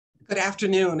Good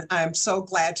afternoon. I'm so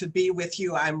glad to be with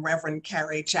you. I'm Reverend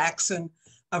Carrie Jackson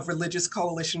of Religious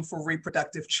Coalition for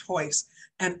Reproductive Choice,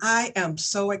 and I am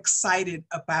so excited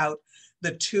about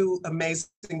the two amazing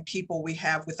people we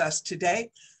have with us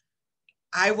today.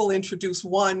 I will introduce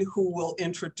one who will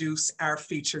introduce our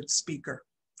featured speaker.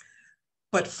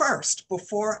 But first,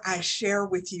 before I share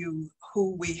with you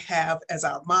who we have as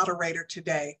our moderator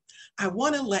today, I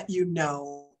want to let you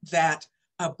know that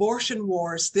Abortion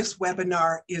Wars, this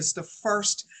webinar is the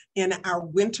first in our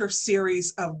winter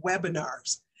series of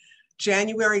webinars.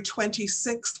 January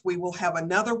 26th, we will have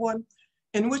another one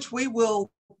in which we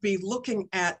will be looking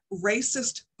at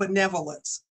racist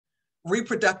benevolence,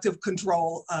 reproductive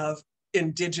control of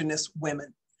Indigenous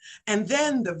women. And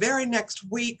then the very next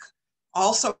week,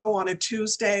 also on a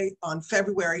Tuesday, on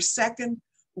February 2nd,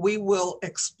 we will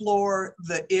explore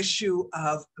the issue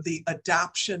of the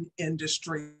adoption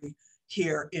industry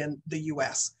here in the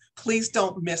US. Please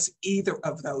don't miss either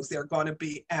of those. They're going to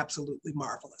be absolutely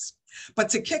marvelous. But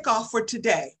to kick off for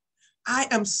today, I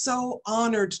am so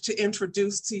honored to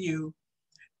introduce to you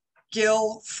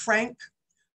Gill Frank,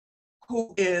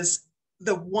 who is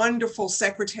the wonderful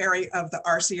secretary of the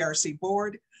RCRC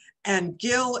board. And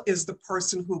Gill is the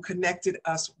person who connected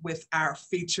us with our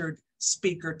featured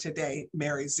speaker today,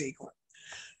 Mary Ziegler.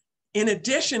 In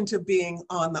addition to being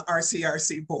on the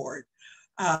RCRC board,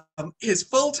 his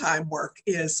full-time work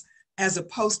is as a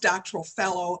postdoctoral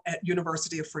fellow at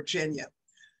University of Virginia.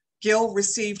 Gill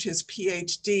received his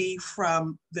PhD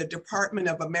from the Department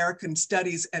of American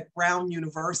Studies at Brown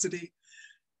University.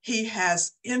 He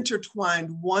has intertwined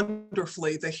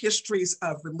wonderfully the histories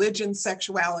of religion,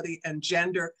 sexuality, and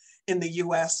gender in the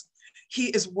US. He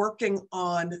is working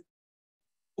on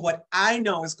what I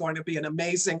know is going to be an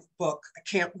amazing book. I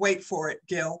can't wait for it,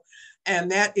 Gill.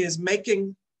 And that is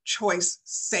Making Choice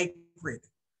Sacred,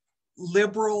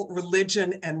 Liberal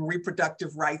Religion and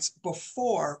Reproductive Rights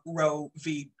Before Roe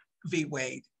v.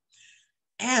 Wade.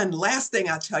 And last thing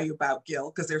I'll tell you about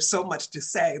Gill, because there's so much to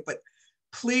say, but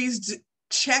please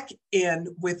check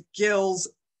in with Gill's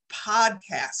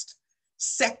podcast,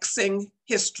 Sexing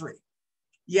History.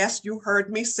 Yes, you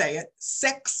heard me say it,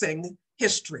 Sexing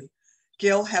History.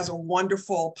 Gill has a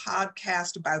wonderful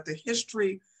podcast about the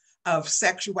history of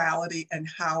sexuality and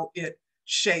how it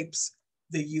shapes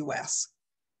the US.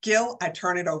 Gill, I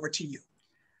turn it over to you.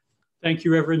 Thank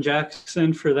you, Reverend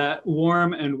Jackson, for that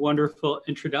warm and wonderful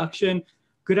introduction.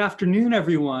 Good afternoon,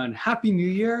 everyone. Happy New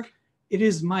Year. It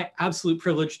is my absolute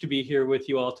privilege to be here with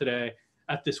you all today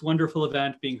at this wonderful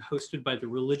event being hosted by the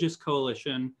Religious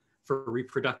Coalition for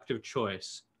Reproductive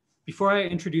Choice. Before I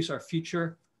introduce our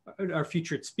featured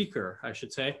speaker,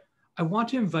 I want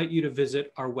to invite you to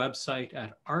visit our website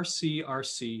at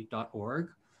rcrc.org.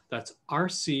 That's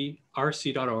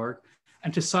rcrc.org,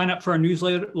 and to sign up for our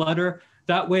newsletter.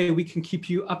 That way we can keep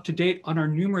you up to date on our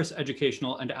numerous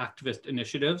educational and activist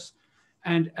initiatives.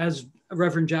 And as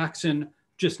Reverend Jackson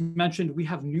just mentioned, we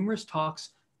have numerous talks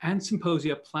and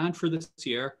symposia planned for this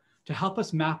year to help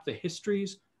us map the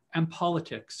histories and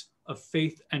politics of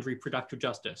faith and reproductive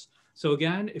justice. So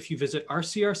again, if you visit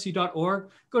rcrc.org,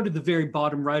 go to the very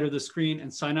bottom right of the screen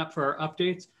and sign up for our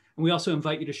updates. And we also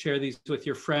invite you to share these with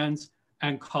your friends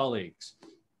and colleagues.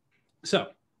 So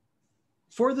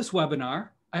for this webinar,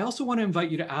 I also want to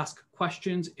invite you to ask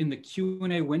questions in the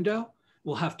Q&A window.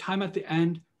 We'll have time at the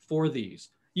end for these.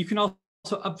 You can also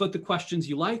upvote the questions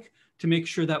you like to make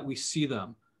sure that we see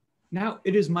them. Now,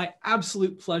 it is my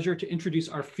absolute pleasure to introduce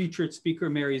our featured speaker,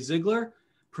 Mary Ziegler.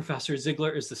 Professor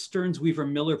Ziegler is the Stearns Weaver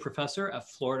Miller Professor at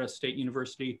Florida State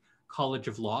University College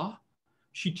of Law.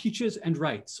 She teaches and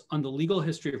writes on the legal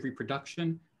history of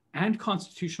reproduction and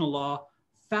constitutional law,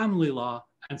 family law,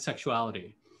 and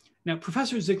sexuality. Now,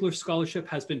 Professor Ziegler's scholarship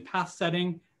has been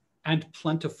path-setting and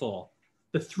plentiful.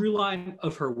 The through line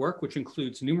of her work, which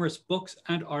includes numerous books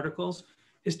and articles,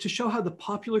 is to show how the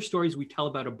popular stories we tell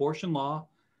about abortion law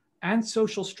and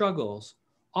social struggles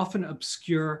often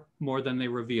obscure more than they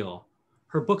reveal.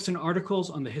 Her books and articles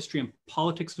on the history and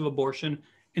politics of abortion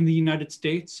in the United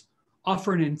States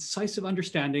offer an incisive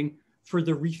understanding for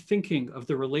the rethinking of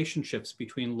the relationships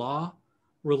between law,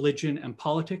 religion, and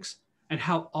politics, and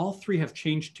how all three have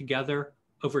changed together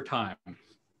over time.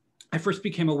 I first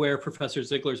became aware of Professor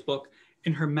Ziegler's book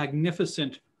in her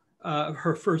magnificent,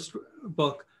 her first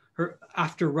book, her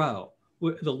After Roe,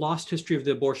 The Lost History of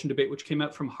the Abortion Debate, which came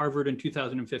out from Harvard in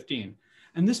 2015.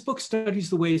 And this book studies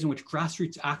the ways in which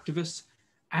grassroots activists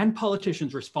and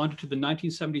politicians responded to the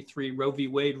 1973 Roe v.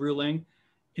 Wade ruling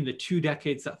in the 2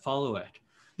 decades that follow it.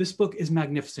 This book is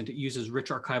magnificent. It uses rich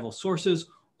archival sources,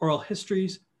 oral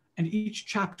histories, and each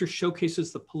chapter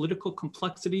showcases the political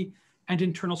complexity and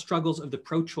internal struggles of the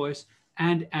pro-choice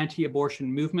and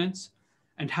anti-abortion movements,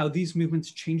 and how these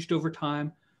movements changed over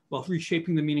time while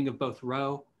reshaping the meaning of both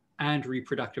Roe and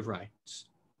reproductive rights.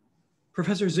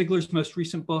 Professor Ziegler's most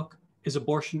recent book is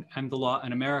Abortion and the Law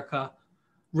in America,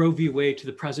 Roe v. Wade to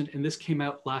the Present, and this came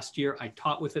out last year. I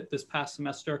taught with it this past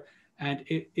semester, and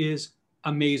it is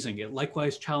amazing. It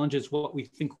likewise challenges what we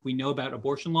think we know about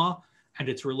abortion law and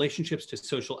its relationships to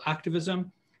social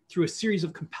activism through a series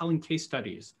of compelling case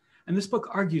studies. And this book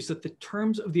argues that the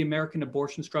terms of the American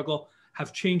abortion struggle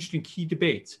have changed in key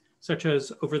debates, such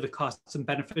as over the costs and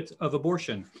benefits of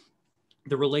abortion,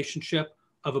 the relationship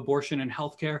of abortion and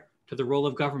healthcare to the role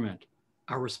of government,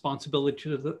 our responsibility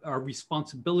to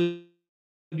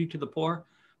the poor,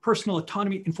 personal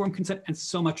autonomy, informed consent, and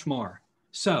so much more.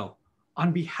 So,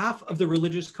 on behalf of the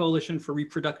Religious Coalition for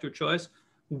Reproductive Choice,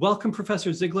 welcome,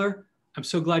 Professor Ziegler. I'm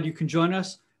so glad you can join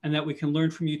us and that we can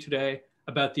learn from you today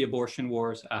about the abortion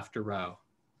wars after Roe.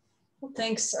 Well,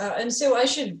 thanks. And so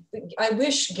I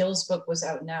wish Gill's book was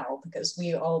out now, because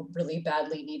we all really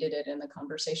badly needed it in the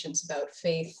conversations about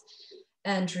faith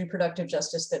and reproductive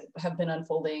justice that have been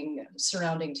unfolding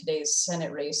surrounding today's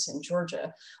Senate race in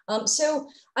Georgia. So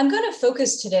I'm going to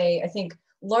focus today, I think,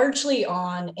 largely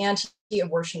on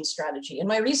anti-abortion strategy. And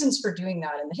my reasons for doing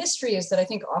that in the history is that I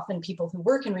think often people who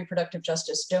work in reproductive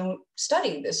justice don't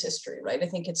study this history, right? I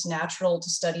think it's natural to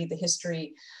study the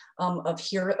history of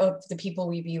the people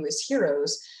we view as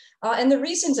heroes. And the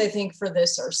reasons I think for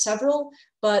this are several,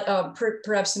 but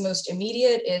perhaps the most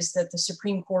immediate is that the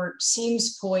Supreme Court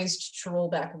seems poised to roll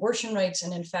back abortion rights,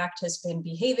 and in fact has been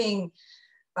behaving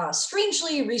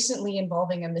strangely recently,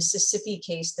 involving a Mississippi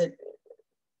case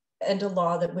and a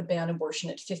law that would ban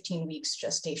abortion at 15 weeks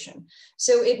gestation.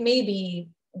 So it may be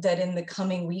that in the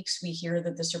coming weeks, we hear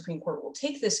that the Supreme Court will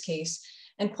take this case,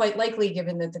 and quite likely,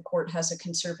 given that the court has a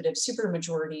conservative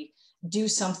supermajority, do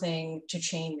something to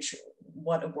change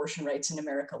what abortion rights in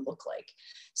America look like.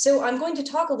 So I'm going to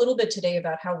talk a little bit today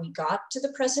about how we got to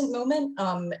the present moment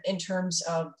in terms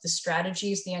of the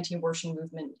strategies the anti-abortion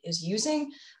movement is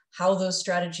using, how those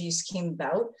strategies came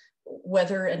about,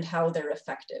 whether and how they're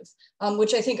effective,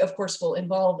 which I think, of course, will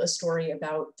involve a story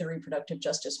about the reproductive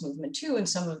justice movement too, and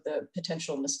some of the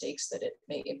potential mistakes that it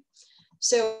made.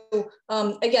 So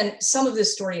again, some of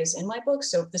this story is in my book,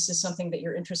 so if this is something that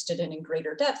you're interested in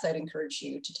greater depth, I'd encourage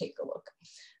you to take a look.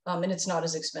 And it's not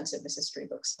as expensive as history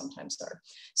books sometimes are.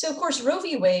 So of course, Roe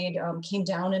v. Wade came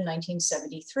down in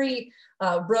 1973.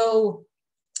 Roe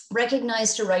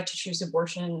recognized a right to choose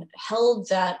abortion, held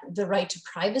that the right to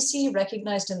privacy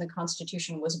recognized in the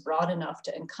Constitution was broad enough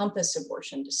to encompass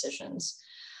abortion decisions.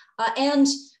 And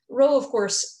Roe, of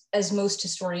course, as most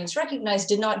historians recognize,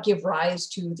 did not give rise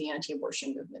to the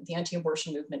anti-abortion movement. The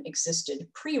anti-abortion movement existed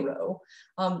pre-Roe.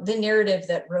 The narrative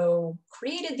that Roe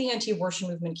created the anti-abortion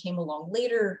movement came along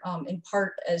later, in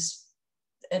part as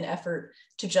an effort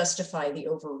to justify the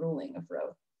overruling of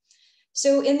Roe.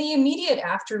 So in the immediate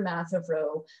aftermath of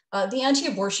Roe, the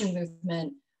anti-abortion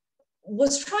movement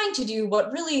was trying to do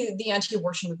what really the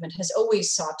anti-abortion movement has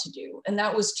always sought to do, and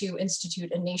that was to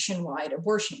institute a nationwide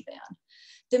abortion ban.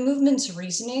 The movement's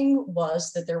reasoning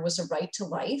was that there was a right to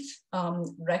life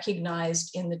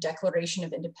recognized in the Declaration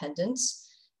of Independence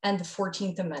and the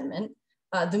 14th Amendment.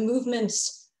 The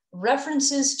movement's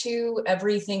references to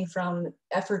everything from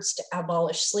efforts to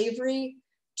abolish slavery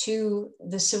to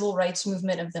the civil rights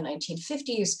movement of the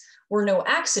 1950s were no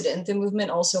accident. The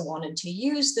movement also wanted to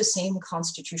use the same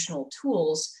constitutional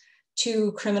tools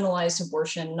to criminalize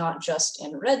abortion, not just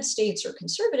in red states or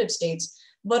conservative states,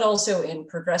 but also in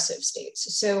progressive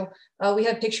states. So we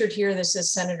have pictured here, this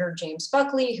is Senator James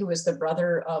Buckley, who is the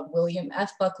brother of William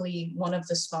F. Buckley, one of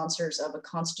the sponsors of a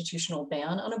constitutional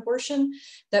ban on abortion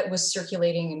that was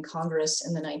circulating in Congress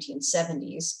in the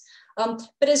 1970s.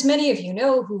 But as many of you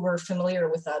know who were familiar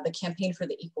with the Campaign for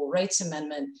the Equal Rights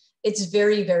Amendment, it's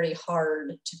very, very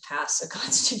hard to pass a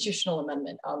constitutional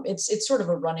amendment. It's sort of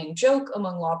a running joke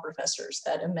among law professors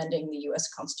that amending the US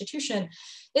Constitution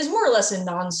is more or less a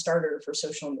non-starter for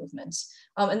social movements.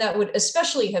 And that would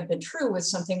especially have been true with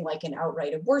something like an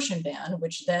outright abortion ban,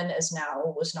 which then as now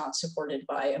was not supported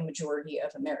by a majority of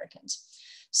Americans.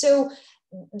 So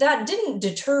that didn't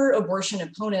deter abortion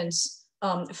opponents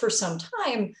for some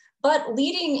time, but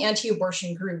leading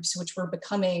anti-abortion groups, which were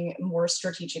becoming more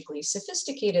strategically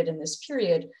sophisticated in this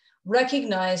period,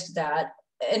 recognized that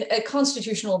a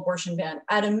constitutional abortion ban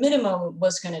at a minimum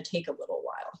was going to take a little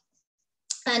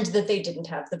while, and that they didn't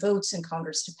have the votes in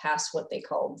Congress to pass what they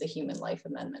called the Human Life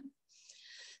Amendment.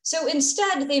 So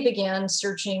instead, they began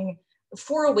searching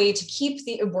for a way to keep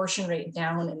the abortion rate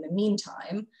down in the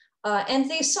meantime. And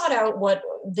they sought out what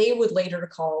they would later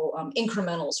call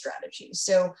incremental strategies.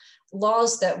 So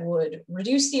laws that would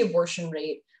reduce the abortion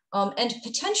rate and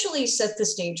potentially set the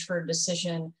stage for a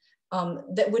decision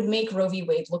that would make Roe v.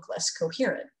 Wade look less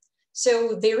coherent.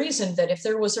 So they reasoned that if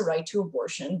there was a right to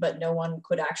abortion, but no one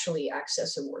could actually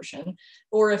access abortion,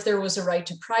 or if there was a right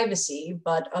to privacy,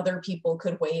 but other people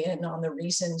could weigh in on the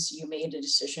reasons you made a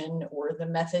decision or the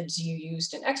methods you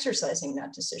used in exercising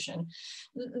that decision,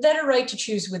 that a right to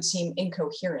choose would seem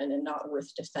incoherent and not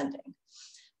worth defending.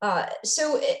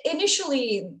 So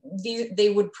initially,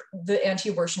 the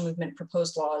anti-abortion movement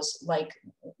proposed laws like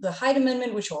the Hyde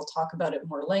Amendment, which we'll talk about at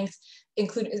more length,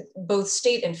 include both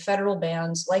state and federal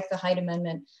bans like the Hyde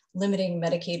Amendment, limiting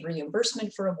Medicaid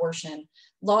reimbursement for abortion,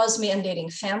 laws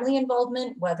mandating family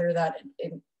involvement, whether that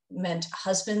meant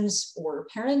husbands or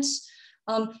parents,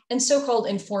 and so-called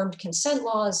informed consent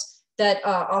laws that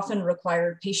often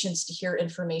required patients to hear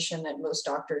information that most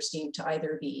doctors deemed to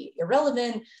either be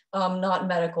irrelevant, not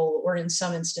medical, or in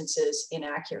some instances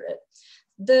inaccurate.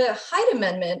 The Hyde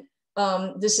Amendment,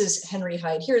 this is Henry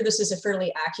Hyde here. This is a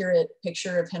fairly accurate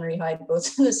picture of Henry Hyde,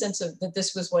 both in the sense of that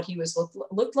this was what he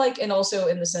looked like, and also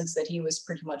in the sense that he was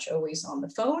pretty much always on the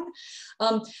phone.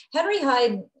 Henry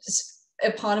Hyde's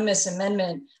eponymous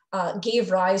amendment gave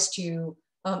rise to,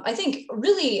 I think,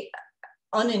 really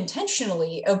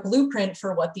unintentionally, a blueprint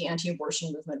for what the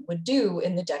anti-abortion movement would do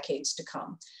in the decades to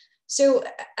come. So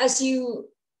as you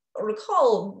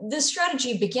recall, this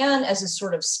strategy began as a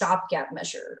sort of stopgap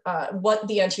measure, what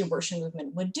the anti-abortion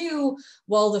movement would do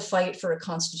while the fight for a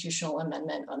constitutional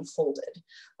amendment unfolded.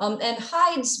 And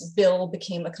Hyde's bill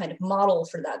became a kind of model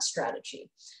for that strategy.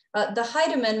 The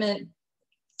Hyde Amendment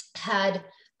had,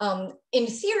 in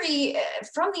theory,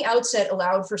 from the outset,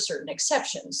 allowed for certain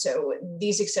exceptions. So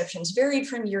these exceptions varied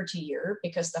from year to year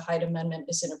because the Hyde Amendment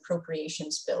is an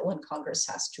appropriations bill and Congress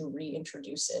has to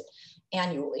reintroduce it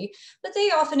annually. But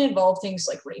they often involve things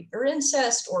like rape or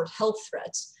incest or health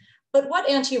threats. But what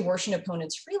anti-abortion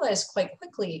opponents realized quite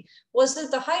quickly was that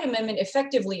the Hyde Amendment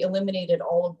effectively eliminated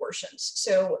all abortions.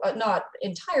 So not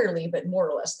entirely, but more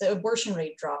or less. The abortion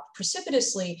rate dropped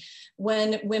precipitously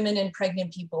when women and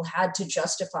pregnant people had to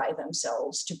justify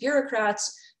themselves to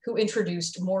bureaucrats who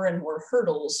introduced more and more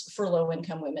hurdles for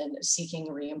low-income women seeking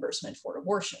reimbursement for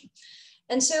abortion.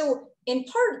 And so in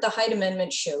part, the Hyde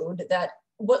Amendment showed that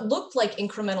what looked like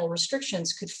incremental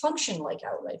restrictions could function like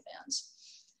outright bans.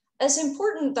 As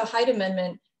important, the Hyde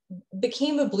Amendment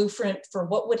became a blueprint for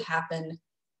what would happen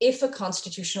if a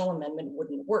constitutional amendment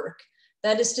wouldn't work.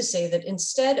 That is to say that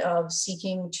instead of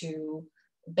seeking to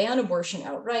ban abortion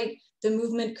outright, the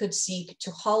movement could seek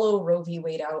to hollow Roe v.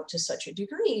 Wade out to such a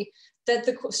degree that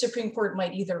the Supreme Court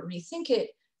might either rethink it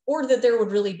or that there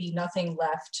would really be nothing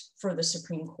left for the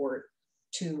Supreme Court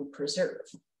to preserve.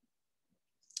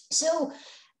 So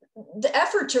the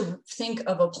effort to think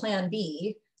of a plan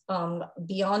B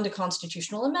beyond a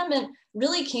constitutional amendment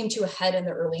really came to a head in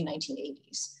the early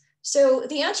 1980s. So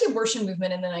the anti-abortion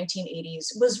movement in the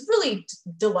 1980s was really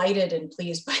delighted and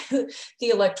pleased by the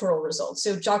electoral results.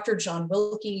 So Dr. John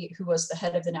Wilkie, who was the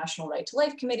head of the National Right to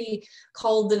Life Committee,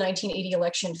 called the 1980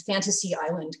 election Fantasy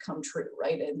Island come true,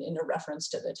 right? In a reference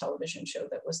to the television show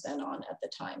that was then on at the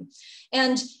time.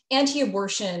 And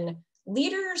anti-abortion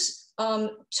leaders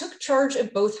took charge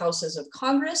of both houses of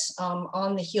Congress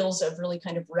on the heels of really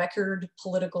kind of record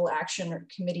political action or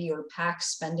committee or PAC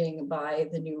spending by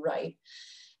the new right.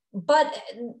 But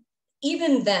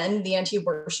even then, the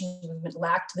anti-abortion movement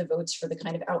lacked the votes for the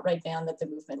kind of outright ban that the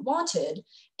movement wanted.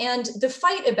 And the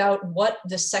fight about what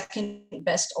the second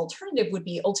best alternative would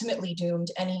be ultimately doomed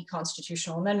any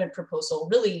constitutional amendment proposal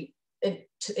really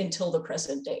until the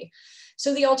present day.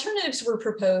 So the alternatives were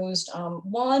proposed,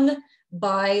 one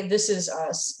by, this is,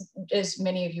 as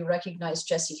many of you recognize,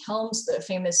 Jesse Helms, the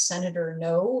famous Senator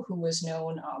No, who was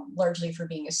known largely for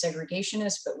being a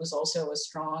segregationist, but was also a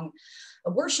strong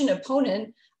abortion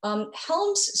opponent.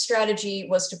 Helms' strategy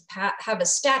was to have a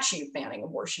statute banning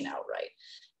abortion outright.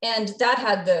 And that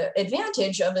had the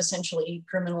advantage of essentially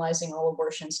criminalizing all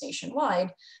abortions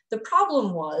nationwide. The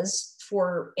problem was,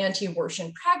 for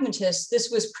anti-abortion pragmatists,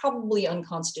 this was probably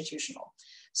unconstitutional.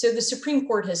 So the Supreme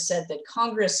Court has said that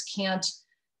Congress can't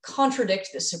contradict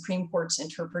the Supreme Court's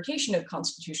interpretation of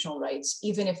constitutional rights,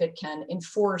 even if it can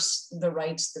enforce the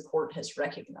rights the court has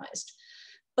recognized.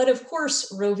 But of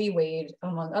course, Roe v. Wade,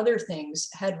 among other things,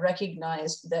 had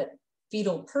recognized that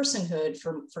fetal personhood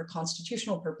for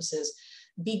constitutional purposes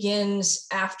begins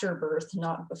after birth,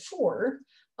 not before,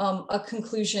 a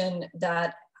conclusion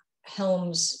that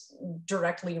Helms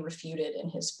directly refuted in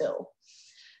his bill.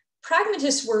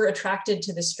 Pragmatists were attracted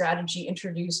to the strategy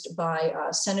introduced by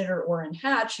Senator Orrin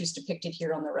Hatch, who's depicted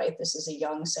here on the right. This is a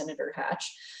young Senator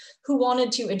Hatch, who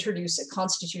wanted to introduce a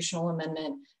constitutional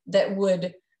amendment that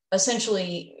would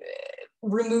essentially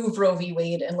remove Roe v.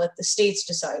 Wade and let the states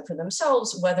decide for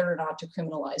themselves whether or not to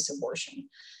criminalize abortion.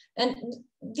 And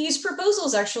these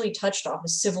proposals actually touched off a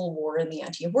civil war in the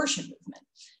anti-abortion movement.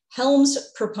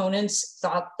 Helms proponents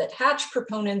thought that Hatch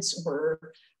proponents were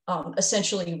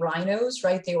essentially rhinos,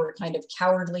 right? They were kind of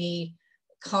cowardly,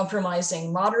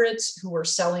 compromising moderates who were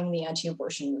selling the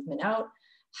anti-abortion movement out.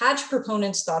 Hatch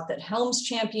proponents thought that Helms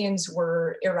champions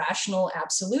were irrational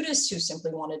absolutists who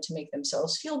simply wanted to make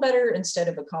themselves feel better instead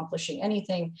of accomplishing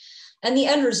anything. And the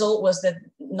end result was that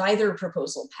neither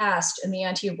proposal passed, and the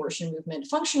anti-abortion movement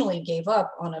functionally gave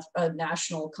up on a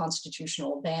national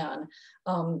constitutional ban,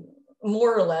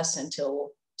 more or less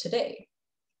until today.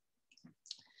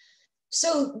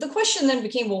 So the question then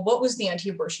became, well, what was the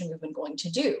anti-abortion movement going to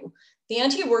do? The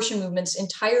anti-abortion movement's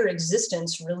entire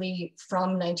existence, really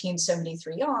from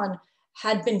 1973 on,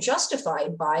 had been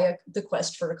justified by the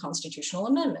quest for a constitutional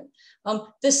amendment.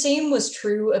 The same was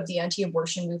true of the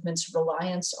anti-abortion movement's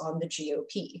reliance on the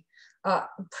GOP.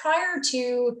 Prior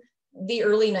to the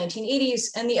early 1980s,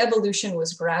 and the evolution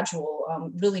was gradual,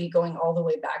 really going all the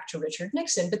way back to Richard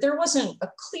Nixon, but there wasn't a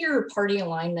clear party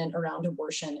alignment around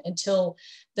abortion until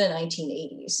the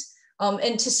 1980s.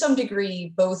 And to some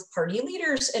degree, both party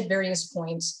leaders at various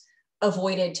points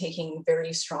avoided taking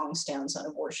very strong stands on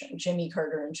abortion. Jimmy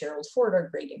Carter and Gerald Ford are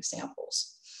great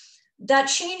examples. That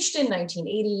changed in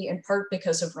 1980, in part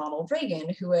because of Ronald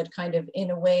Reagan, who had kind of,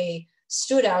 in a way,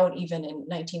 stood out even in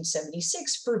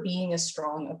 1976 for being a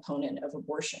strong opponent of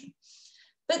abortion.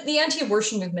 But the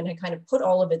anti-abortion movement had kind of put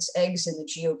all of its eggs in the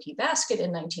GOP basket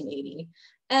in 1980.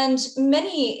 And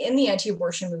many in the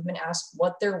anti-abortion movement asked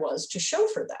what there was to show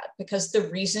for that, because the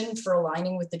reason for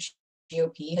aligning with the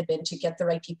GOP had been to get the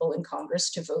right people in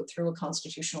Congress to vote through a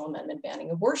constitutional amendment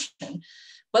banning abortion.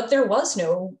 But there was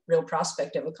no real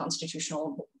prospect of a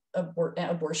constitutional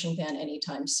abortion ban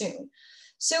anytime soon.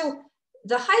 So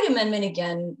the Hyde Amendment,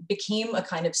 again, became a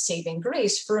kind of saving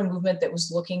grace for a movement that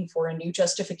was looking for a new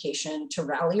justification to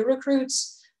rally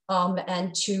recruits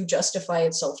and to justify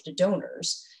itself to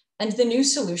donors. And the new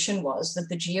solution was that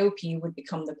the GOP would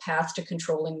become the path to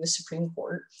controlling the Supreme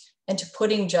Court and to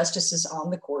putting justices on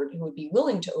the court who would be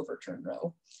willing to overturn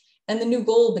Roe. And the new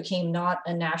goal became not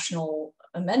a national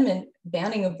amendment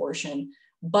banning abortion,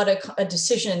 but a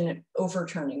decision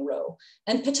overturning Roe,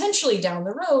 and potentially down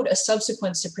the road, a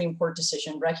subsequent Supreme Court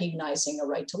decision recognizing a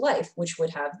right to life, which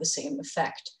would have the same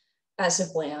effect as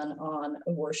a ban on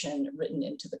abortion written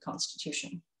into the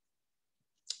Constitution.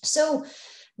 So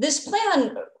this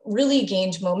plan really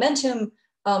gained momentum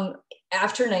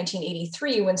after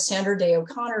 1983, when Sandra Day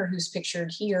O'Connor, who's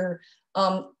pictured here,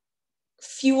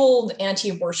 fueled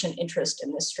anti-abortion interest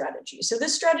in this strategy. So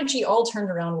this strategy all turned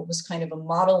around what was kind of a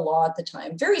model law at the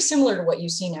time, very similar to what you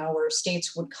see now, where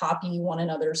states would copy one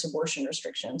another's abortion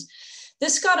restrictions.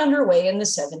 This got underway in the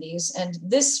 70s, and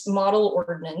this model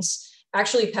ordinance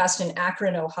actually passed in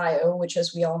Akron, Ohio, which,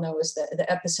 as we all know, is the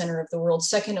epicenter of the world,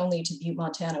 second only to Butte,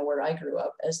 Montana, where I grew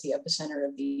up, as the epicenter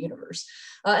of the universe.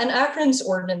 And Akron's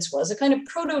ordinance was a kind of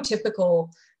prototypical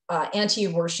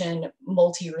anti-abortion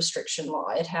multi-restriction law.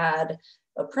 It had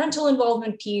a parental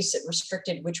involvement piece. It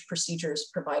restricted which procedures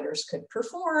providers could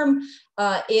perform.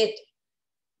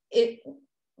 It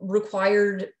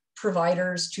required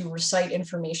providers to recite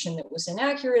information that was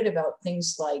inaccurate about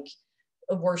things like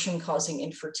abortion causing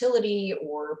infertility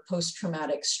or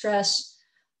post-traumatic stress.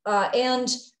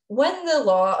 And when the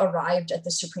law arrived at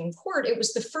the Supreme Court, it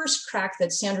was the first crack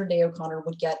that Sandra Day O'Connor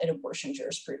would get at abortion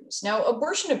jurisprudence. Now,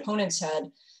 abortion opponents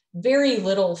had very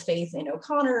little faith in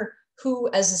O'Connor, who,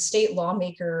 as a state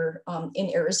lawmaker in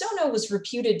Arizona, was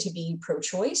reputed to be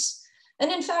pro-choice.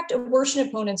 And in fact, abortion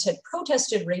opponents had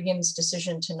protested Reagan's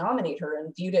decision to nominate her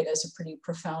and viewed it as a pretty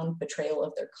profound betrayal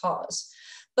of their cause.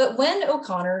 But when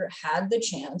O'Connor had the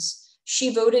chance,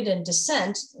 she voted in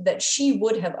dissent that she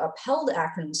would have upheld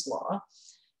Akron's law,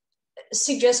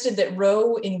 suggested that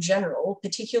Roe in general,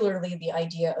 particularly the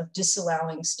idea of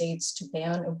disallowing states to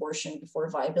ban abortion before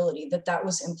viability, that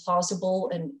was implausible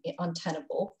and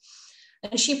untenable.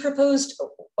 And she proposed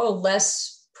a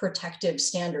less protective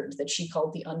standard that she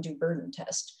called the undue burden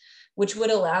test, which would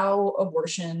allow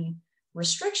abortion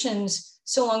restrictions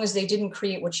so long as they didn't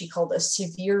create what she called a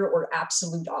severe or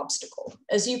absolute obstacle.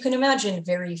 As you can imagine,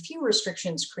 very few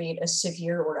restrictions create a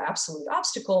severe or absolute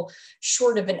obstacle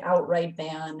short of an outright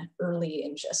ban early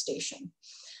in gestation.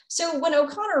 So when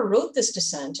O'Connor wrote this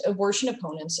dissent, abortion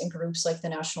opponents in groups like the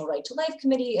National Right to Life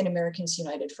Committee and Americans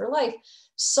United for Life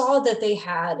saw that they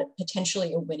had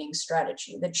potentially a winning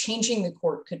strategy, that changing the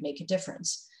court could make a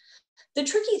difference. The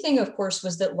tricky thing, of course,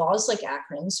 was that laws like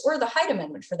Akron's, or the Hyde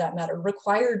Amendment for that matter,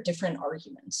 required different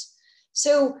arguments.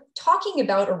 So talking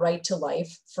about a right to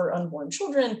life for unborn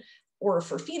children or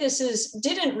for fetuses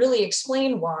didn't really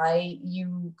explain why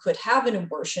you could have an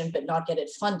abortion but not get it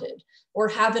funded, or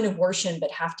have an abortion but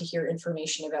have to hear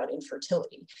information about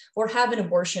infertility, or have an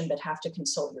abortion but have to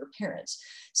consult your parents.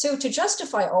 So to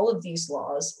justify all of these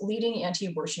laws, leading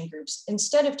anti-abortion groups,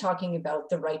 instead of talking about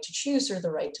the right to choose or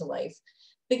the right to life,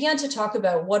 began to talk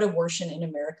about what abortion in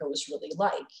America was really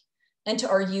like, and to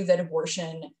argue that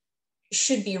abortion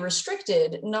should be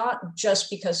restricted, not just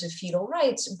because of fetal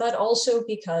rights, but also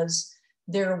because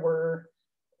there were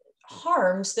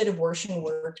harms that abortion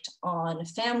worked on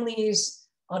families,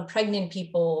 on pregnant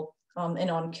people, and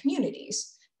on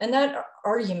communities. And that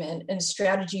argument and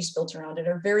strategies built around it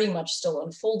are very much still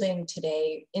unfolding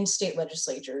today in state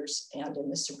legislatures and in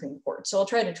the Supreme Court. So I'll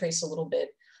try to trace a little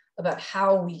bit about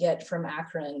how we get from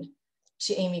Akron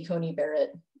to Amy Coney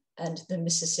Barrett and the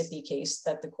Mississippi case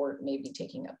that the court may be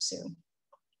taking up soon.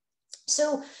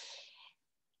 So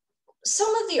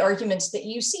some of the arguments that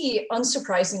you see,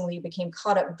 unsurprisingly, became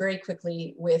caught up very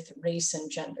quickly with race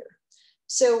and gender.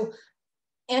 So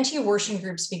anti-abortion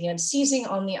groups began seizing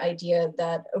on the idea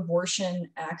that abortion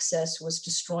access was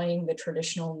destroying the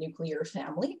traditional nuclear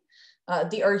family.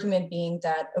 The argument being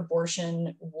that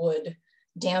abortion would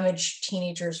damage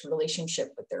teenagers'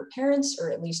 relationship with their parents,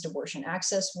 or at least abortion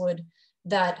access would,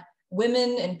 that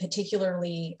women, and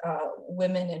particularly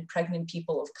women and pregnant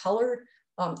people of color,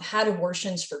 had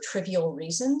abortions for trivial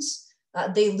reasons.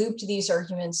 They looped these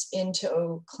arguments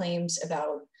into claims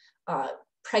about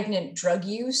pregnant drug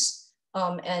use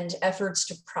and efforts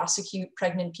to prosecute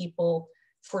pregnant people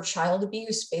for child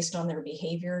abuse based on their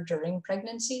behavior during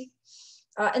pregnancy.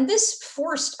 And this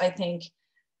forced, I think,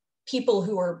 people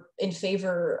who are in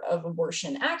favor of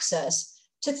abortion access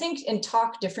to think and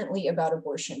talk differently about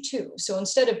abortion too. So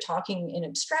instead of talking in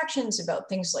abstractions about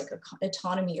things like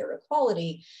autonomy or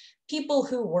equality, people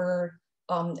who were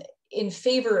in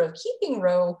favor of keeping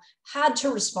Roe had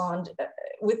to respond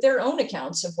with their own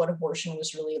accounts of what abortion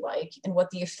was really like and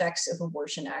what the effects of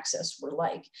abortion access were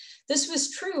like. This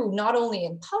was true not only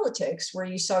in politics, where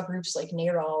you saw groups like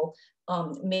NARAL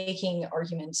making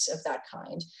arguments of that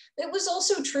kind. It was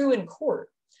also true in court.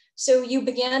 So you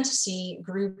began to see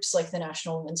groups like the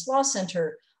National Women's Law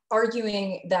Center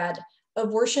arguing that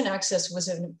abortion access was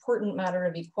an important matter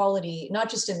of equality, not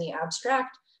just in the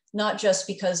abstract, not just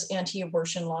because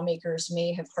anti-abortion lawmakers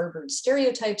may have harbored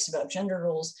stereotypes about gender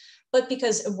roles, but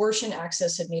because abortion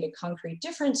access had made a concrete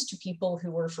difference to people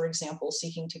who were, for example,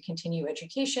 seeking to continue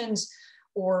educations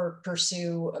or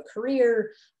pursue a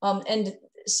career. And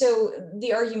so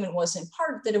the argument was in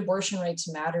part that abortion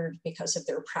rights mattered because of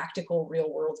their practical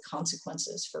real-world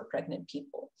consequences for pregnant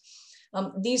people.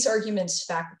 These arguments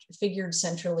figured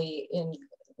centrally in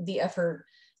the effort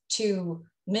to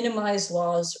minimize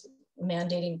laws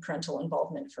mandating parental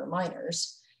involvement for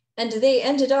minors. And they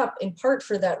ended up, in part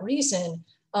for that reason,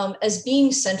 as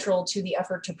being central to the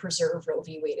effort to preserve Roe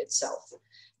v. Wade itself.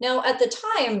 Now, at the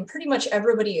time, pretty much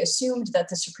everybody assumed that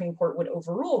the Supreme Court would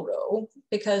overrule Roe,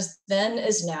 because then,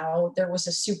 as now, there was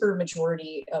a super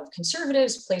majority of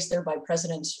conservatives placed there by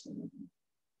Presidents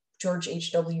George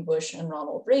H.W. Bush and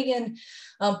Ronald Reagan.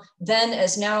 Then,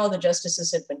 as now, the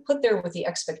justices had been put there with the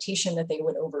expectation that they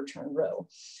would overturn Roe.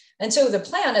 And so the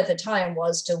plan at the time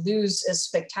was to lose as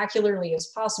spectacularly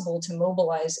as possible, to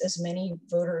mobilize as many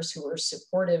voters who were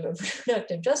supportive of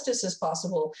reproductive justice as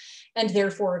possible, and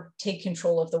therefore take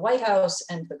control of the White House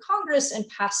and the Congress and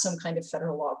pass some kind of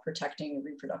federal law protecting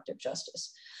reproductive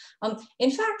justice. In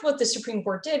fact, what the Supreme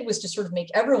Court did was to sort of make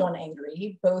everyone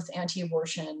angry, both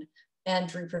anti-abortion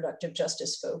and reproductive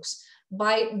justice folks,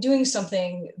 by doing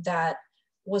something that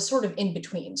was sort of in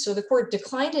between. So the court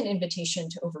declined an invitation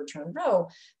to overturn Roe,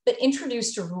 but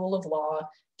introduced a rule of law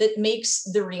that makes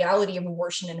the reality of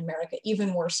abortion in America even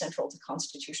more central to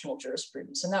constitutional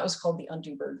jurisprudence. And that was called the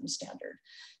undue burden standard.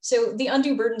 So the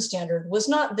undue burden standard was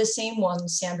not the same one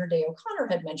Sandra Day O'Connor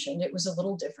had mentioned. It was a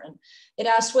little different. It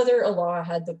asked whether a law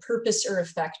had the purpose or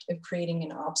effect of creating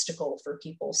an obstacle for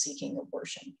people seeking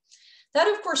abortion. That,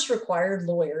 of course, required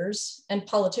lawyers and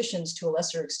politicians to a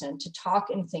lesser extent to talk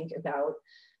and think about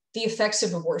the effects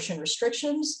of abortion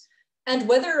restrictions and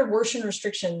whether abortion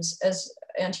restrictions, as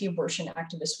anti-abortion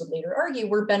activists would later argue,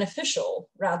 were beneficial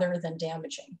rather than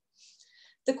damaging.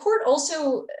 The court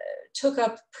also took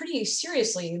up pretty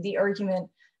seriously the argument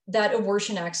that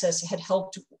abortion access had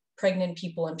helped pregnant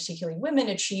people, and particularly women,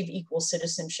 achieve equal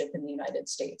citizenship in the United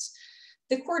States.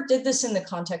 The court did this in the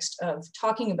context of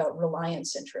talking about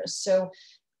reliance interests. So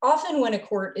often when a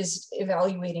court is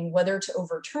evaluating whether to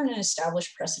overturn an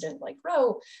established precedent like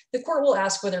Roe, the court will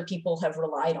ask whether people have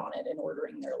relied on it in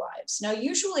ordering their lives. Now,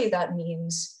 usually that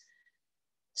means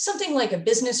something like a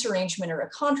business arrangement or a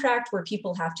contract where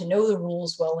people have to know the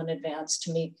rules well in advance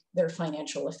to make their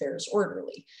financial affairs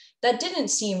orderly. That didn't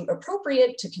seem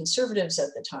appropriate to conservatives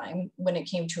at the time when it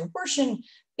came to abortion,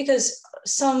 because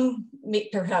some,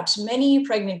 perhaps many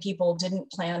pregnant people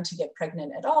didn't plan to get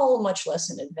pregnant at all, much less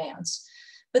in advance.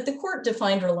 But the court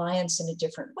defined reliance in a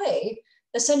different way,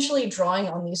 essentially drawing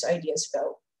on these ideas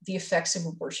about the effects of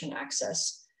abortion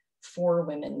access for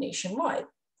women nationwide,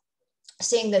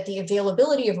 saying that the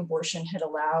availability of abortion had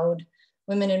allowed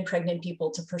women and pregnant people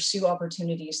to pursue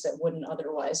opportunities that wouldn't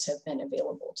otherwise have been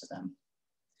available to them.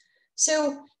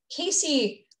 So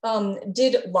Casey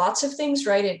did lots of things,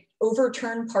 right? It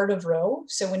overturned part of Roe.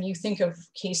 So when you think of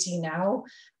Casey now,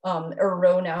 or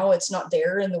Roe now, it's not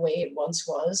there in the way it once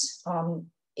was.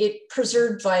 It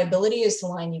preserved viability as the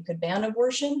line you could ban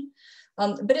abortion,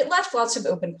 but it left lots of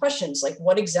open questions, like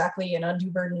what exactly an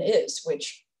undue burden is,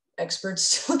 which experts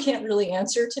still can't really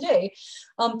answer today.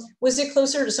 Was it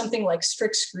closer to something like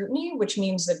strict scrutiny, which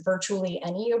means that virtually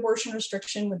any abortion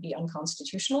restriction would be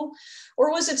unconstitutional?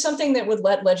 Or was it something that would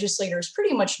let legislators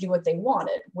pretty much do what they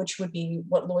wanted, which would be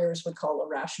what lawyers would call a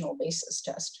rational basis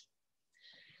test?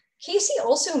 Casey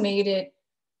also made it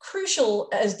crucial,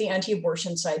 as the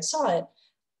anti-abortion side saw it,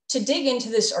 to dig into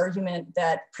this argument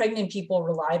that pregnant people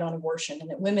relied on abortion and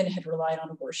that women had relied on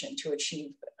abortion to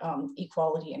achieve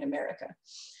equality in America.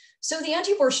 So the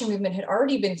anti-abortion movement had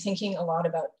already been thinking a lot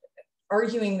about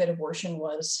arguing that abortion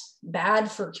was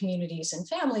bad for communities and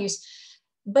families.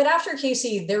 But after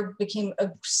Casey, there became a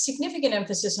significant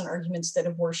emphasis on arguments that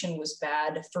abortion was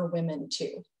bad for women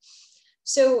too.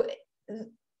 So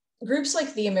groups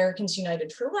like the Americans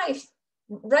United for Life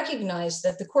recognized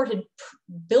that the court had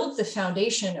built the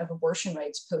foundation of abortion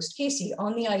rights post-Casey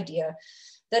on the idea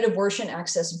that abortion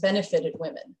access benefited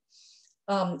women.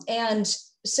 And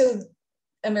so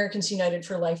Americans United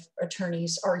for Life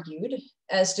attorneys argued,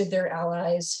 as did their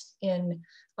allies in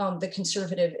the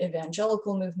conservative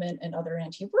evangelical movement and other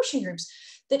anti-abortion groups,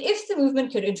 that if the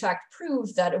movement could in fact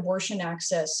prove that abortion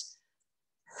access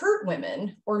hurt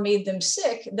women or made them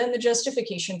sick, then the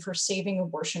justification for saving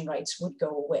abortion rights would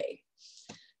go away.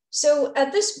 So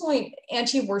at this point,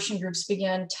 anti-abortion groups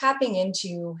began tapping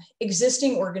into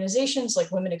existing organizations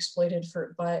like Women Exploited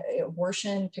by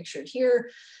Abortion, pictured here,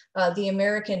 the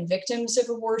American Victims of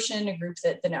Abortion, a group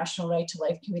that the National Right to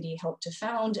Life Committee helped to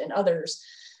found, and others,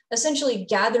 essentially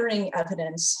gathering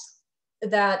evidence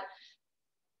that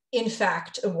in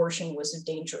fact, abortion was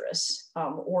dangerous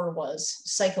or was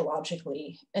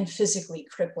psychologically and physically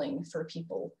crippling for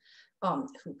people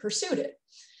who pursued it.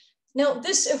 Now,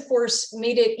 this, of course,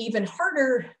 made it even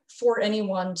harder for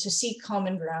anyone to seek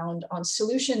common ground on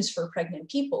solutions for pregnant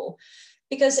people,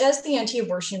 because as the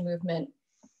anti-abortion movement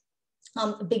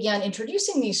began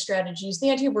introducing these strategies, the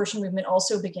anti-abortion movement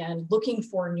also began looking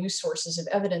for new sources of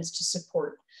evidence to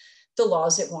support the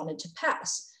laws it wanted to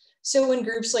pass. So when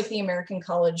groups like the American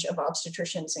College of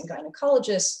Obstetricians and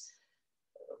Gynecologists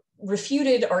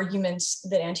refuted arguments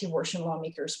that anti-abortion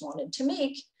lawmakers wanted to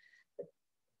make,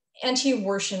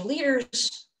 anti-abortion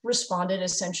leaders responded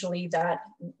essentially that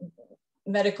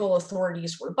medical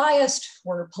authorities were biased,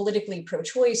 were politically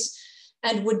pro-choice,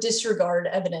 and would disregard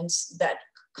evidence that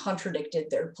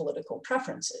contradicted their political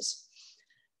preferences.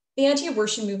 The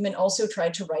anti-abortion movement also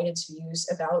tried to write its views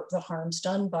about the harms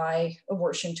done by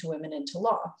abortion to women into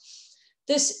law.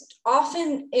 This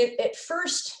often, at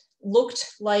first,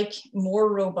 looked like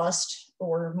more robust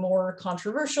or more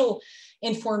controversial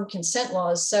informed consent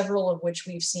laws, several of which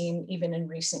we've seen even in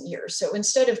recent years. So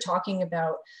instead of talking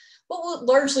about what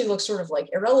largely looks sort of like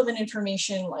irrelevant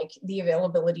information, like the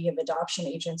availability of adoption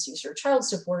agencies or child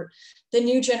support, the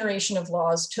new generation of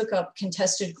laws took up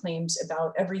contested claims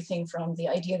about everything from the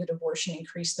idea that abortion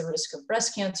increased the risk of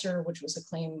breast cancer, which was a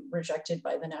claim rejected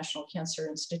by the National Cancer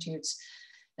Institutes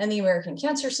and the American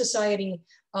Cancer Society,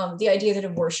 the idea that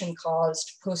abortion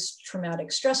caused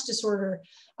post-traumatic stress disorder.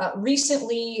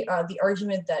 Recently, the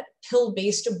argument that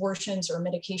pill-based abortions or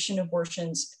medication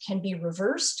abortions can be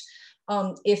reversed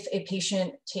if a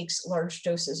patient takes large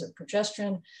doses of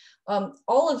progesterone.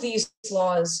 All of these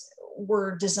laws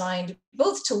were designed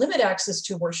both to limit access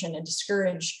to abortion and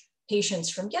discourage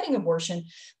patients from getting abortion,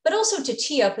 but also to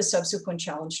tee up a subsequent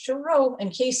challenge to Roe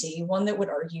and Casey, one that would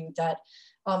argue that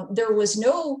there was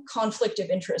no conflict of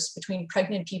interest between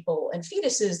pregnant people and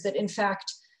fetuses, that in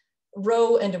fact,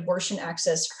 Roe and abortion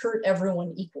access hurt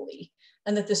everyone equally,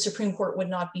 and that the Supreme Court would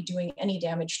not be doing any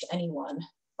damage to anyone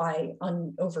by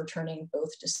overturning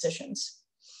both decisions.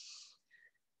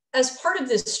 As part of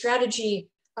this strategy,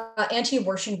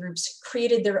 anti-abortion groups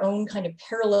created their own kind of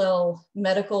parallel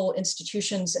medical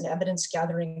institutions and evidence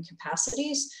gathering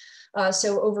capacities.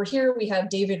 So over here, we have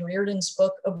David Reardon's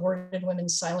book, Aborted Women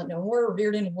Silent No More.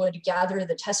 Reardon would gather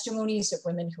the testimonies of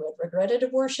women who had regretted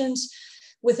abortions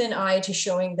with an eye to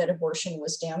showing that abortion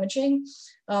was damaging.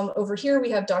 Over here,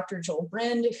 we have Dr. Joel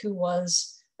Brind, who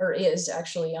was, or is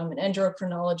actually an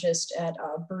endocrinologist at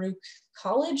Baruch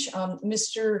College.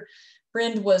 Mr.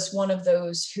 Brind was one of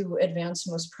those who advanced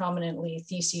most prominently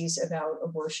theses about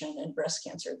abortion and breast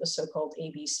cancer, the so-called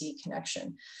ABC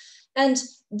connection. And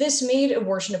this made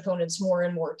abortion opponents more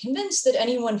and more convinced that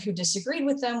anyone who disagreed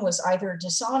with them was either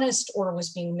dishonest or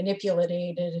was being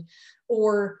manipulated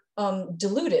or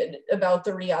deluded about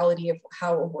the reality of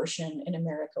how abortion in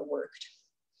America worked.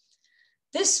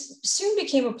 This soon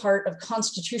became a part of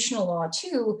constitutional law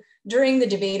too, during the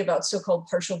debate about so-called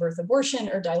partial birth abortion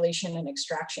or dilation and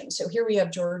extraction. So here we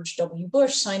have George W.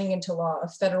 Bush signing into law a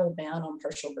federal ban on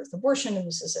partial birth abortion, and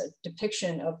this is a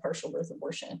depiction of partial birth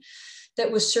abortion that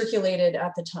was circulated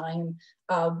at the time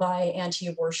by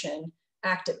anti-abortion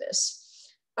activists.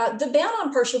 The ban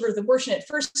on partial birth abortion at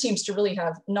first seems to really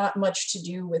have not much to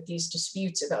do with these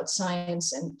disputes about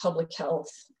science and public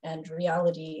health and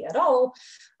reality at all.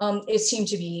 It seemed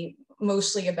to be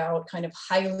mostly about kind of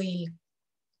highly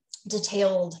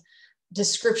detailed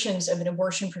descriptions of an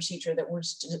abortion procedure that were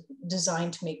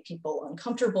designed to make people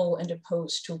uncomfortable and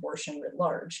opposed to abortion writ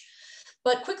large.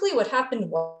 But quickly what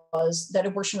happened was that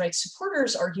abortion rights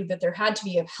supporters argued that there had to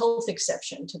be a health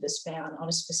exception to this ban on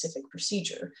a specific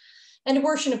procedure. And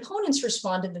abortion opponents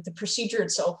responded that the procedure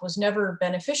itself was never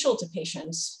beneficial to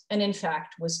patients and in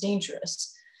fact was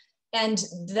dangerous. And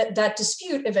that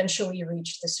dispute eventually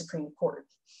reached the Supreme Court.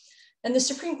 And the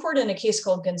Supreme Court, in a case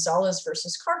called Gonzalez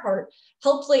versus Carhart,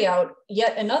 helped lay out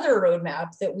yet another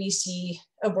roadmap that we see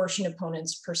abortion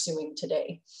opponents pursuing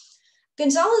today.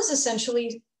 Gonzalez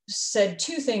essentially said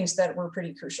two things that were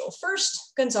pretty crucial.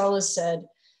 First, Gonzalez said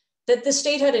that the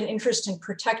state had an interest in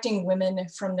protecting women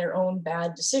from their own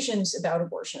bad decisions about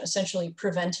abortion, essentially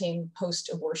preventing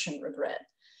post-abortion regret.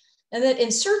 And that in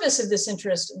service of this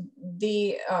interest,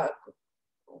 the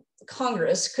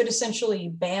Congress could essentially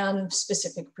ban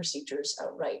specific procedures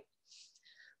outright.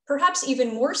 Perhaps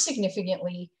even more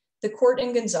significantly, the court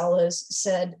in Gonzalez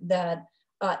said that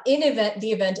in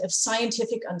the event of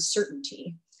scientific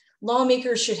uncertainty,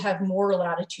 lawmakers should have more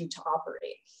latitude to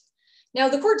operate. Now,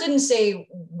 the court didn't say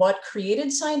what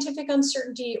created scientific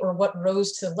uncertainty or what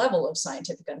rose to the level of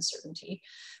scientific uncertainty,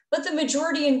 but the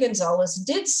majority in Gonzalez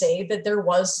did say that there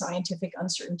was scientific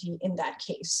uncertainty in that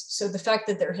case. So the fact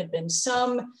that there had been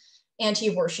some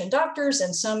anti-abortion doctors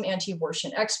and some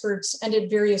anti-abortion experts, and at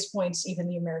various points, even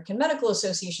the American Medical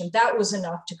Association, that was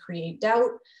enough to create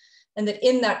doubt, and that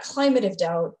in that climate of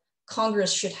doubt,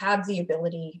 Congress should have the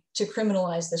ability to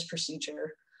criminalize this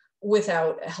procedure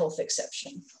without a health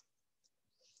exception.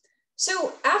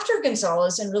 So after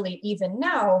Gonzalez, and really even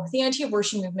now, the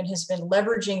anti-abortion movement has been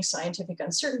leveraging scientific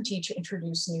uncertainty to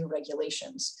introduce new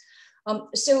regulations.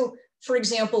 So for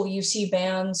example, you see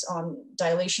bans on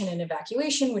dilation and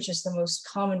evacuation, which is the most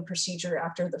common procedure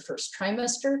after the first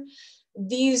trimester.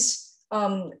 This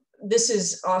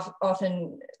is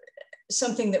often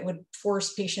something that would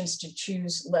force patients to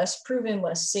choose less proven,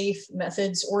 less safe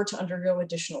methods or to undergo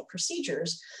additional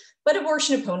procedures. But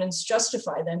abortion opponents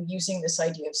justify them using this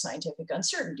idea of scientific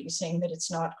uncertainty, saying that it's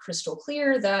not crystal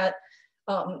clear that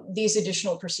these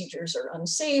additional procedures are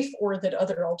unsafe or that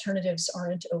other alternatives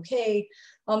aren't okay.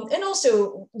 And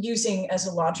also using as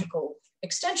a logical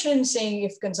extension, saying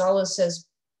if Gonzalez says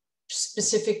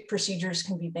specific procedures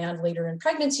can be banned later in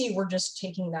pregnancy, we're just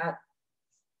taking that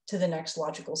to the next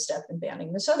logical step and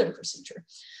banning this other procedure.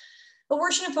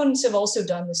 Abortion opponents have also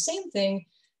done the same thing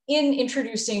in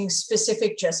introducing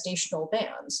specific gestational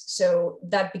bans. So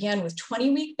that began with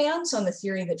 20-week bans on the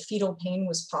theory that fetal pain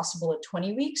was possible at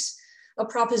 20 weeks, a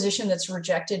proposition that's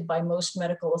rejected by most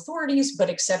medical authorities, but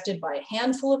accepted by a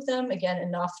handful of them, again,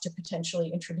 enough to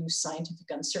potentially introduce scientific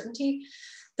uncertainty.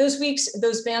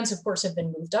 Those bans, of course, have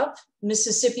been moved up.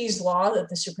 Mississippi's law that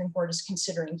the Supreme Court is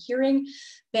considering hearing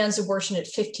bans abortion at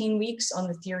 15 weeks on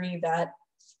the theory that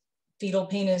fetal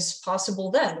pain is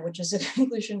possible then, which is a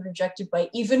conclusion rejected by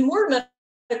even more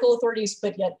medical authorities,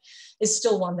 but yet is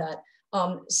still one that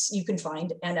you can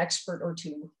find an expert or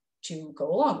two to go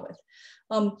along with.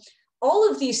 All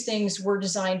of these things were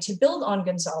designed to build on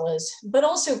Gonzalez, but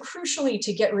also crucially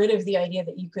to get rid of the idea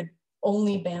that you could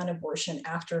only ban abortion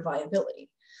after viability.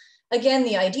 Again,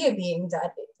 the idea being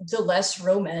that the less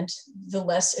Roe meant, the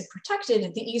less it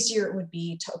protected, the easier it would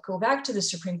be to go back to the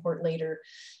Supreme Court later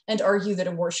and argue that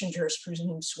abortion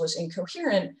jurisprudence was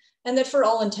incoherent and that for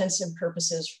all intents and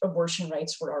purposes, abortion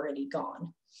rights were already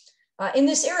gone. In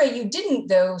this era, you didn't,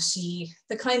 though, see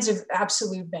the kinds of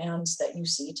absolute bans that you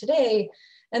see today.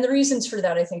 And the reasons for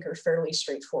that, I think, are fairly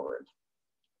straightforward.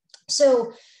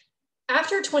 So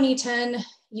after 2010,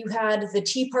 you had the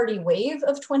Tea Party wave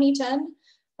of 2010,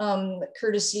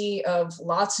 courtesy of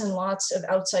lots and lots of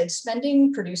outside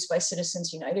spending produced by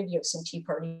Citizens United. You have some Tea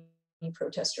Party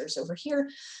protesters over here.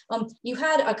 You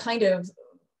had a kind of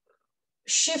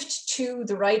shift to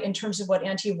the right in terms of what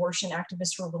anti-abortion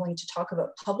activists were willing to talk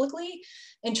about publicly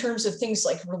in terms of things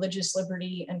like religious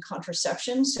liberty and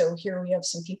contraception. So here we have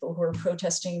some people who are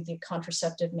protesting the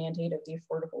contraceptive mandate of the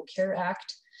Affordable Care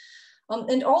Act.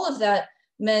 And all of that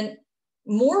meant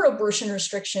more abortion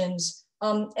restrictions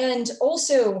and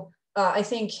also, I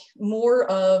think, more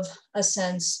of a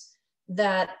sense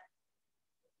that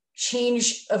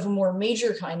change of a more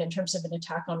major kind in terms of an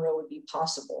attack on Roe would be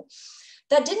possible.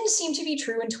 That didn't seem to be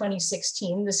true in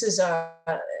 2016. This is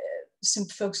some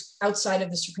folks outside of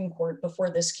the Supreme Court before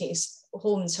this case,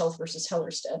 Holman's Health versus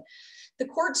Hellerstedt. The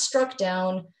court struck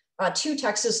down 2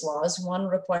 Texas laws, one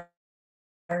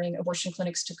requiring abortion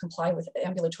clinics to comply with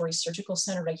ambulatory surgical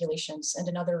center regulations, and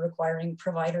another requiring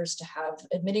providers to have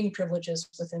admitting privileges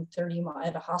within 30 miles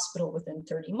at a hospital within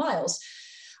 30 miles.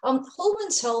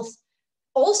 Holman's Health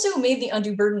also made the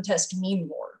undue burden test mean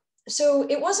more. So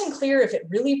it wasn't clear if it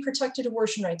really protected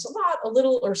abortion rights a lot, a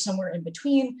little, or somewhere in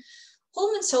between.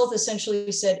 Holman's Health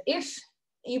essentially said, if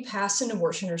you pass an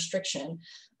abortion restriction,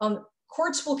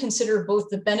 courts will consider both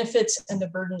the benefits and the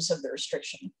burdens of the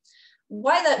restriction.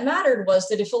 Why that mattered was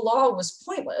that if a law was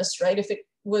pointless, right, if it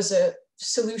was a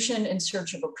solution in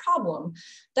search of a problem,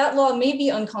 that law may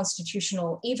be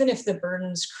unconstitutional, even if the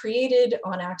burdens created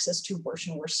on access to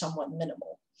abortion were somewhat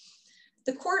minimal.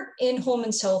 The court in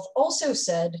Holman's Health also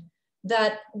said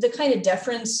that the kind of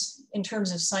deference in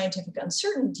terms of scientific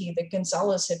uncertainty that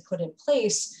Gonzalez had put in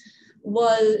place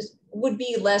would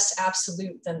be less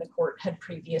absolute than the court had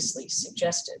previously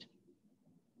suggested.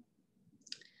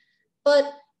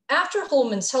 But after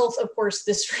Holman's Health, of course,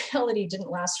 this reality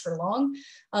didn't last for long.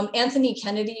 Anthony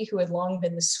Kennedy, who had long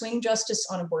been the swing justice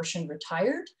on abortion,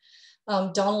 retired.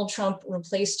 Donald Trump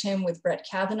replaced him with Brett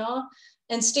Kavanaugh,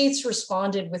 and states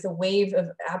responded with a wave of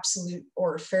absolute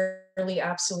or fairly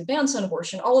absolute bans on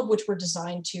abortion, all of which were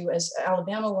designed to, as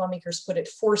Alabama lawmakers put it,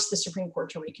 force the Supreme Court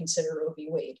to reconsider Roe v.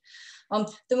 Wade.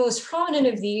 The most prominent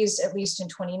of these, at least in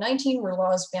 2019, were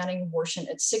laws banning abortion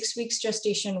at 6 weeks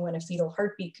gestation when a fetal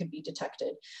heartbeat could be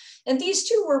detected. And these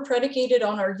two were predicated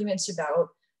on arguments about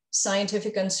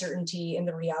scientific uncertainty in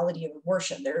the reality of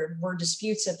abortion. There were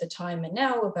disputes at the time and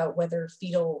now about whether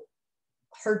fetal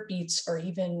heartbeats are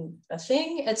even a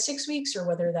thing at 6 weeks or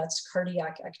whether that's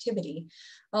cardiac activity.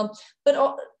 But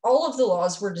all of the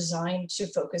laws were designed to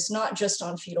focus not just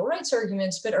on fetal rights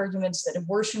arguments, but arguments that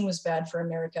abortion was bad for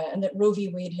America and that Roe v.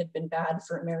 Wade had been bad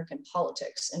for American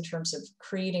politics in terms of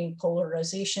creating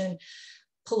polarization,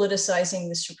 politicizing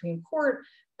the Supreme Court,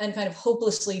 and kind of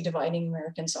hopelessly dividing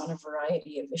Americans on a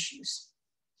variety of issues.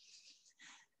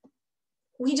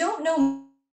 We don't know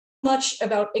much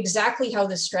about exactly how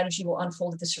this strategy will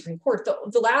unfold at the Supreme Court.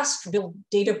 The last real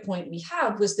data point we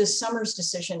have was this summer's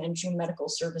decision in June Medical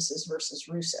Services versus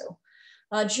Russo.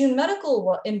 June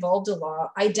Medical involved a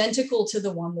law identical to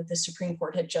the one that the Supreme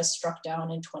Court had just struck down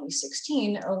in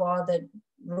 2016, a law that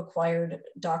required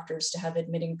doctors to have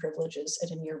admitting privileges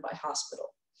at a nearby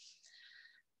hospital.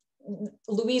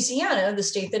 Louisiana, the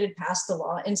state that had passed the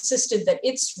law, insisted that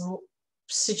its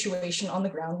situation on the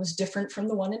ground was different from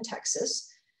the one in Texas,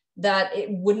 that it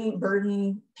wouldn't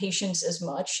burden patients as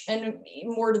much. And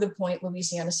more to the point,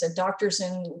 Louisiana said doctors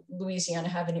in Louisiana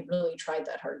haven't really tried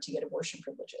that hard to get abortion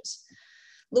privileges.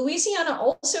 Louisiana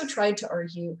also tried to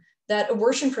argue that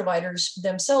abortion providers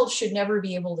themselves should never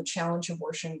be able to challenge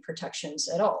abortion protections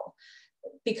at all,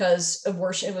 because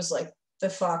abortion, it was like the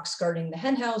fox guarding the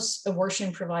henhouse.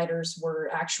 Abortion providers were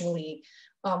actually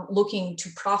looking to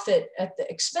profit at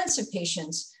the expense of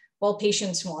patients while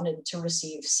patients wanted to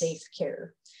receive safe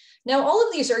care. Now, all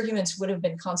of these arguments would have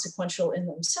been consequential in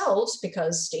themselves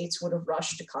because states would have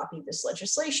rushed to copy this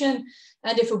legislation.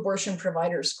 And if abortion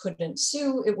providers couldn't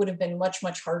sue, it would have been much,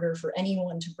 much harder for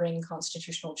anyone to bring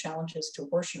constitutional challenges to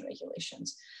abortion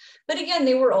regulations. But again,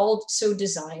 they were all so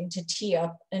designed to tee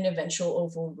up an eventual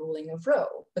overruling of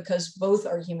Roe, because both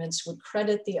arguments would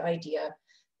credit the idea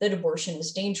that abortion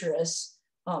is dangerous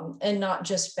and not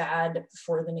just bad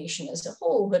for the nation as a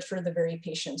whole, but for the very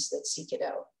patients that seek it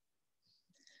out.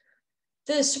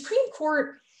 The Supreme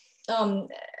Court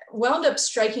wound up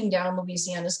striking down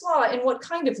Louisiana's law in what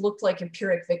kind of looked like a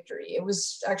Pyrrhic victory. It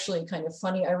was actually kind of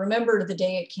funny. I remember the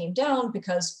day it came down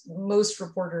because most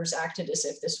reporters acted as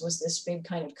if this was this big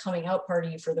kind of coming out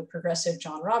party for the progressive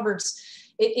John Roberts.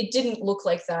 It didn't look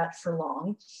like that for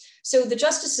long. So the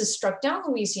justices struck down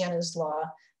Louisiana's law,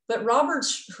 but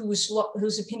Roberts,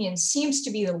 whose opinion seems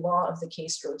to be the law of the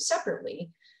case, wrote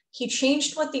separately. He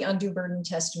changed what the undue burden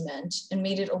test meant and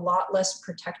made it a lot less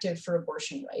protective for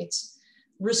abortion rights,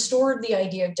 restored the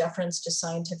idea of deference to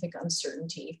scientific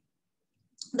uncertainty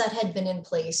that had been in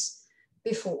place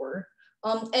before,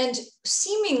 and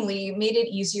seemingly made it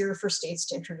easier for states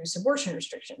to introduce abortion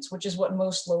restrictions, which is what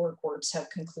most lower courts have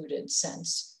concluded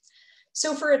since.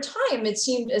 So for a time, it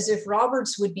seemed as if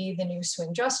Roberts would be the new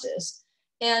swing justice,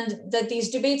 and that these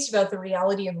debates about the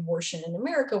reality of abortion in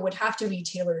America would have to be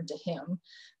tailored to him.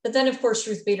 But then, of course,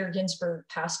 Ruth Bader Ginsburg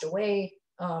passed away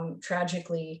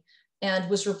tragically and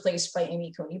was replaced by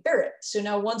Amy Coney Barrett. So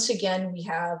now, once again, we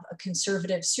have a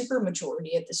conservative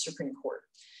supermajority at the Supreme Court.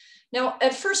 Now,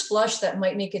 at first blush, that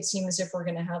might make it seem as if we're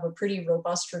going to have a pretty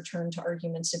robust return to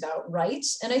arguments about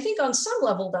rights. And I think on some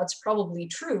level, that's probably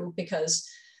true because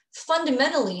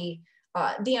fundamentally,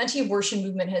 the anti-abortion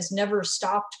movement has never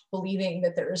stopped believing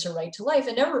that there is a right to life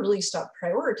and never really stopped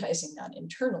prioritizing that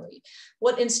internally.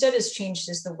 What instead has changed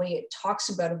is the way it talks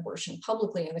about abortion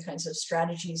publicly and the kinds of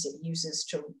strategies it uses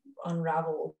to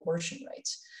unravel abortion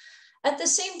rights. At the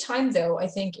same time, though, I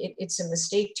think it's a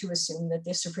mistake to assume that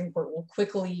the Supreme Court will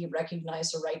quickly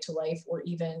recognize a right to life or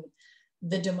even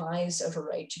the demise of a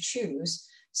right to choose.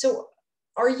 So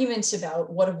arguments about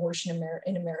what abortion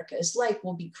in America is like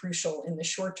will be crucial in the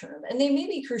short term, and they may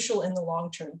be crucial in the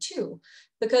long term too,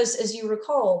 because as you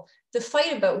recall, the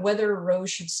fight about whether Roe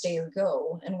should stay or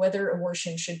go and whether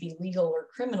abortion should be legal or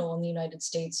criminal in the United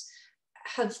States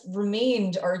have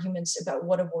remained arguments about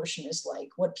what abortion is like,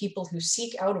 what people who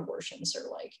seek out abortions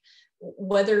are like,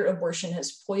 whether abortion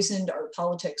has poisoned our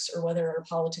politics or whether our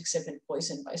politics have been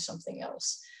poisoned by something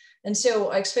else. And so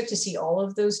I expect to see all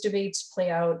of those debates play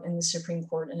out in the Supreme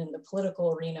Court and in the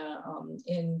political arena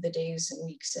in the days and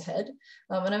weeks ahead.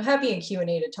 And I'm happy in Q&A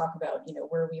to talk about,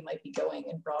 where we might be going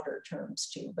in broader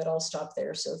terms too, but I'll stop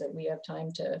there so that we have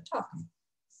time to talk.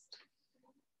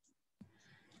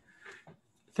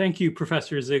 Thank you,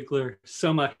 Professor Ziegler,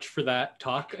 so much for that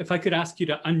talk. If I could ask you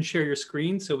to unshare your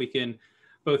screen so we can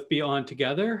both be on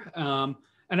together. And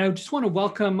I just want to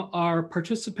welcome our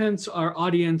participants, our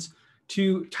audience,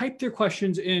 to type their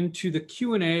questions into the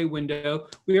Q&A window.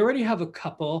 We already have a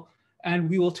couple, and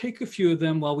we will take a few of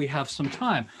them while we have some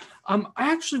time. I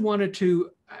actually wanted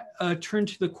to turn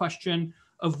to the question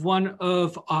of one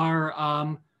of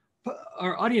our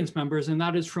audience members, and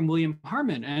that is from William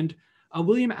Harmon. And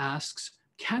William asks,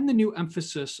 can the new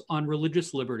emphasis on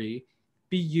religious liberty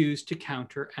be used to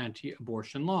counter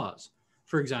anti-abortion laws?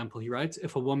 For example, he writes,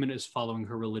 if a woman is following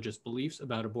her religious beliefs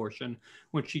about abortion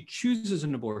when she chooses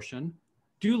an abortion,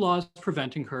 do laws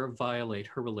preventing her violate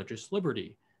her religious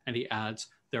liberty? And he adds,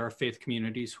 there are faith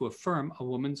communities who affirm a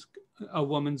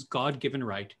woman's God-given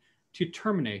right to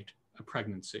terminate a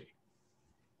pregnancy.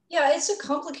 Yeah, it's a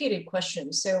complicated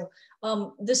question. So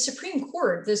the Supreme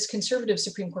Court, this conservative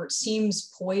Supreme Court,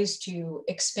 seems poised to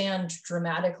expand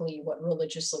dramatically what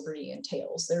religious liberty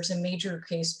entails. There's a major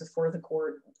case before the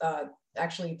court,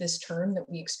 actually this term, that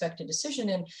we expect a decision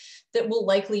in, that will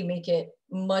likely make it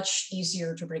much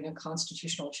easier to bring a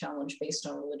constitutional challenge based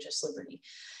on religious liberty.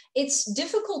 It's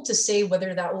difficult to say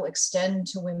whether that will extend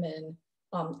to women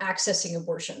accessing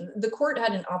abortion. The court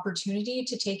had an opportunity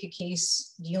to take a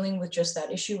case dealing with just that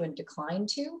issue and declined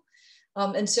to.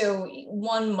 And so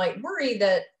one might worry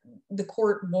that the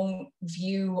court won't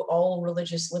view all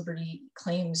religious liberty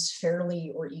claims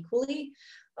fairly or equally.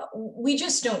 We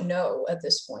just don't know at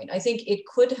this point. I think it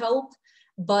could help,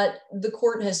 but the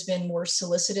court has been more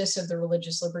solicitous of the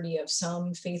religious liberty of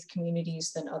some faith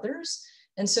communities than others.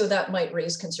 And so that might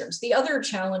raise concerns. The other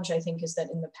challenge, I think, is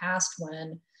that in the past,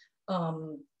 when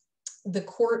the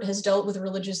court has dealt with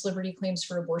religious liberty claims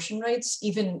for abortion rights,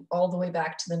 even all the way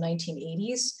back to the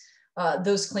 1980s,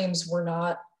 those claims were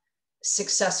not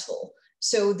successful.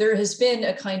 So there has been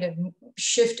a kind of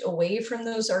shift away from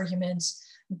those arguments.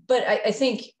 But I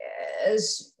think,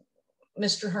 as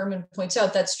Mr. Harmon points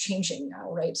out, that's changing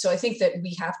now, right? So I think that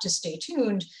we have to stay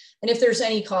tuned. And if there's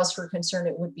any cause for concern,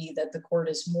 it would be that the court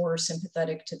is more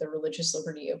sympathetic to the religious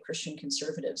liberty of Christian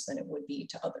conservatives than it would be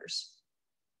to others.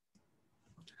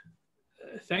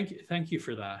 Thank you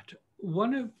for that.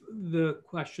 One of the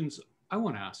questions I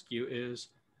want to ask you is,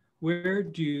 where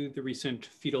do the recent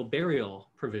fetal burial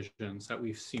provisions that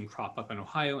we've seen crop up in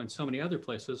Ohio and so many other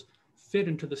places fit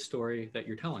into the story that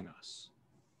you're telling us?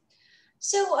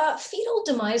 So fetal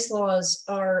demise laws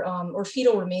are, or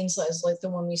fetal remains laws like the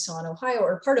one we saw in Ohio,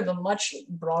 are part of a much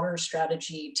broader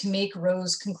strategy to make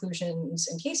Roe's conclusions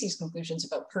and Casey's conclusions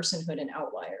about personhood an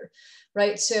outlier,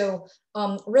 right? So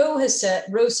Roe said,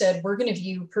 we're going to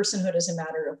view personhood as a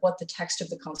matter of what the text of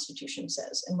the Constitution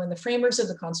says. And when the framers of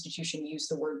the Constitution used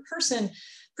the word person,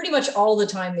 pretty much all the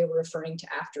time they were referring to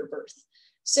after birth.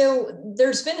 So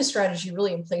there's been a strategy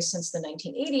really in place since the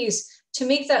 1980s to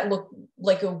make that look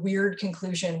like a weird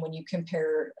conclusion when you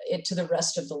compare it to the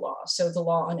rest of the law. So the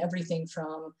law on everything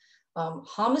from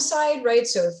homicide, right?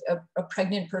 So if a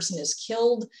pregnant person is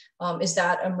killed, is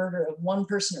that a murder of one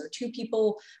person or two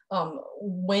people?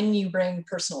 When you bring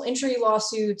personal injury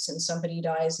lawsuits and somebody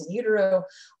dies in utero,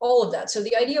 all of that. So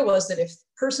the idea was that if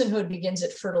personhood begins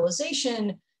at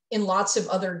fertilization, in lots of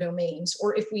other domains,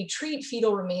 or if we treat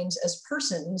fetal remains as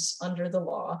persons under the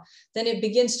law, then it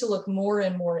begins to look more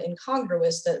and more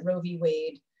incongruous that Roe v.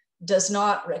 Wade does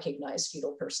not recognize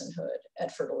fetal personhood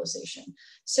at fertilization.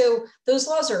 So those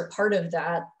laws are part of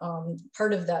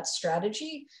that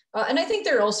strategy. And I think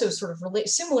they're also sort of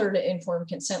similar to informed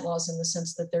consent laws in the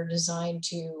sense that they're designed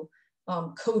to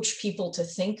coach people to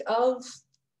think of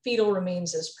fetal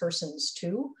remains as persons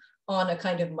too, on a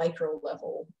kind of micro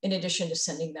level, in addition to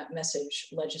sending that message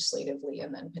legislatively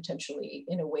and then potentially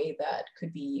in a way that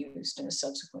could be used in a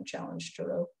subsequent challenge to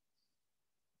Roe.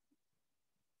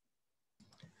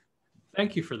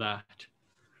 Thank you for that.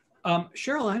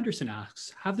 Cheryl Anderson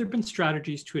asks, have there been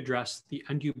strategies to address the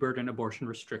undue burden abortion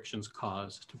restrictions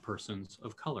cause to persons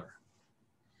of color?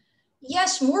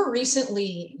 Yes, more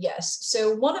recently, yes.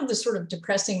 So one of the sort of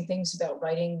depressing things about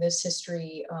writing this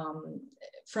history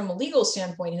from a legal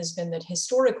standpoint has been that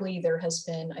historically there has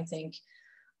been, I think,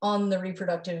 on the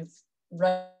reproductive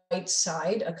rights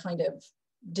side, a kind of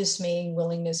dismaying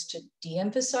willingness to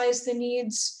de-emphasize the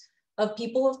needs of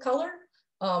people of color.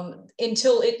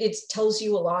 Until it tells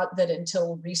you a lot that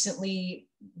until recently,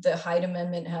 the Hyde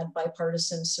Amendment had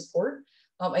bipartisan support.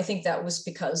 I think that was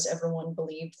because everyone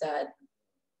believed that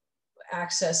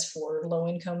access for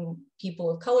low-income people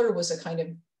of color was a kind of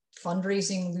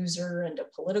fundraising loser and a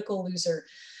political loser.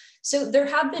 So there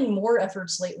have been more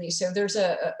efforts lately. So there's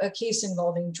a case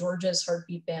involving Georgia's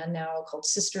heartbeat ban now called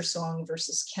Sister Song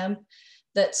versus Kemp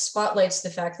that spotlights the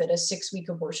fact that a 6-week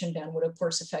abortion ban would of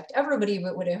course affect everybody,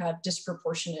 but would have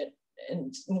disproportionate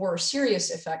and more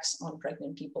serious effects on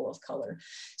pregnant people of color.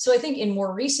 So I think in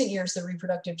more recent years, the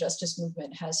reproductive justice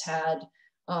movement has had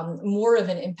more of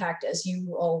an impact, as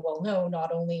you all well know,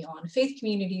 not only on faith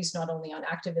communities, not only on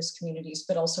activist communities,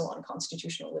 but also on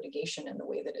constitutional litigation and the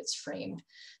way that it's framed.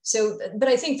 So, but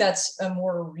I think that's a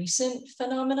more recent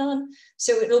phenomenon.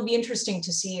 So it'll be interesting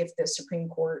to see if the Supreme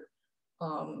Court,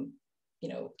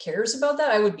 cares about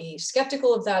that. I would be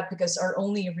skeptical of that because our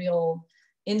only real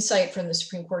insight from the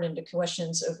Supreme Court into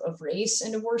questions of race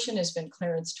and abortion has been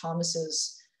Clarence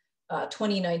Thomas's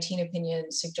 2019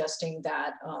 opinion suggesting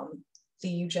that the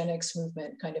eugenics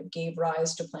movement kind of gave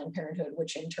rise to Planned Parenthood,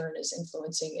 which in turn is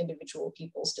influencing individual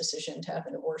people's decision to have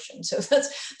an abortion. So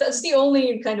that's the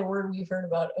only kind of word we've heard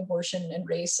about abortion and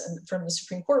race and from the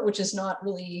Supreme Court, which is not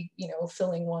really,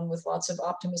 filling one with lots of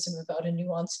optimism about a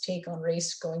nuanced take on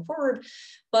race going forward.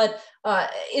 But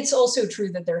it's also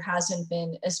true that there hasn't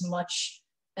been as much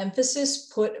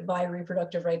emphasis put by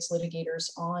reproductive rights litigators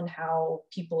on how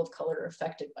people of color are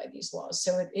affected by these laws.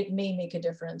 So it may make a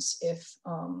difference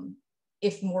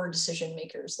if more decision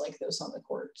makers like those on the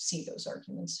court see those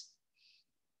arguments.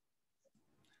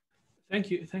 Thank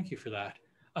you for that.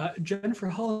 Jennifer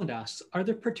Holland asks, are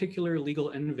there particular legal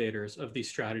innovators of these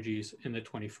strategies in the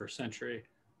 21st century?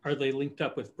 Are they linked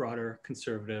up with broader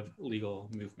conservative legal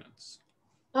movements?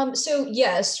 So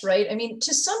yes, right? I mean,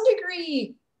 to some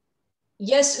degree,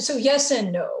 yes. So yes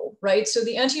and no, right? So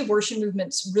the anti-abortion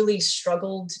movements really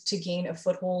struggled to gain a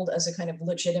foothold as a kind of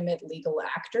legitimate legal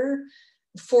actor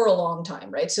for a long time,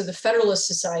 right? So the Federalist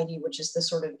Society, which is the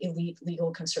sort of elite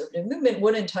legal conservative movement,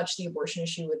 wouldn't touch the abortion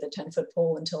issue with a 10-foot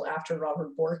pole until after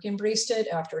Robert Bork embraced it,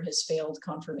 after his failed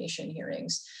confirmation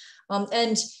hearings.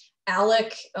 And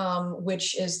ALEC,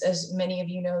 which is, as many of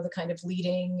you know, the kind of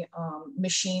leading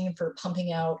machine for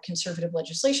pumping out conservative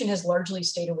legislation, has largely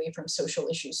stayed away from social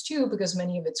issues too, because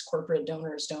many of its corporate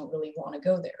donors don't really want to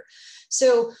go there.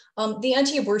 So the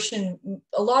anti-abortion,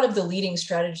 a lot of the leading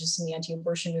strategists in the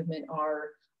anti-abortion movement are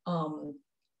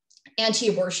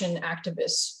anti-abortion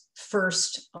activists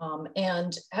first,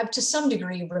 and have to some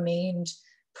degree remained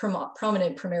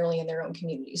prominent primarily in their own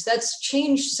communities. That's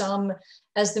changed some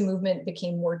as the movement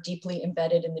became more deeply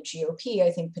embedded in the GOP,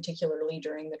 I think particularly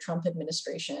during the Trump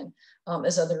administration.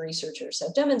 As other researchers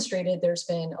have demonstrated, there's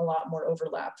been a lot more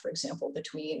overlap, for example,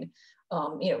 between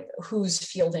who's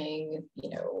fielding,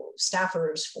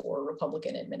 staffers for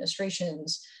Republican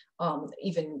administrations,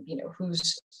 even,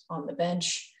 who's on the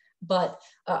bench. But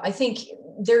I think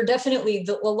there are definitely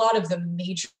a lot of the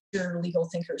major legal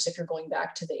thinkers, if you're going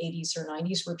back to the 80s or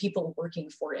 90s, were people working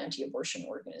for anti-abortion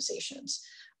organizations.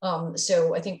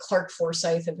 So I think Clark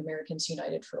Forsyth of Americans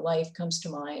United for Life comes to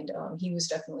mind. He was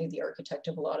definitely the architect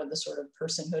of a lot of the sort of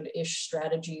personhood-ish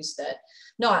strategies that,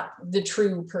 not the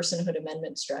true personhood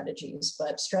amendment strategies,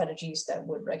 but strategies that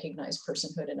would recognize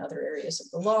personhood in other areas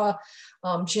of the law.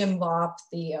 Jim Bopp,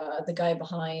 the guy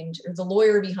behind, or the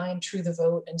lawyer behind True the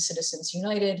Vote and Citizens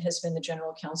United, has been the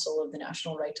general counsel of the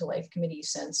National Right to Life Committee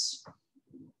since,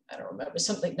 I don't remember,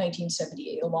 something like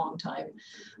 1978, a long time.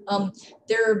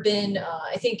 There have been,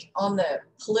 I think on the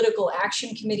political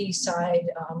action committee side,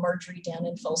 Marjorie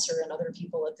Dannenfelser and other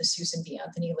people at the Susan B.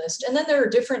 Anthony list. And then there are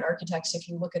different architects if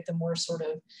you look at the more sort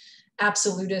of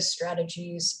absolutist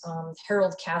strategies,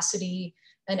 Harold Cassidy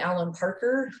and Alan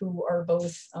Parker, who are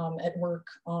both at work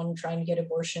on trying to get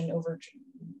abortion over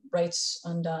rights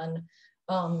undone.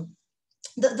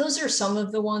 Those are some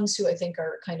of the ones who I think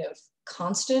are kind of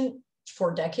constant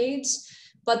for decades,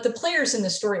 but the players in the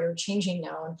story are changing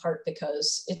now in part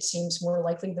because it seems more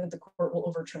likely that the court will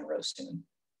overturn Roe soon.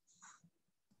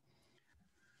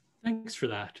 Thanks for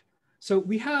that. So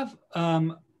we have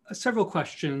several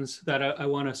questions that I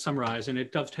want to summarize, and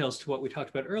it dovetails to what we talked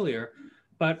about earlier,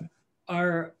 but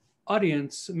our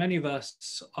audience, many of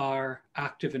us are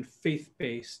active in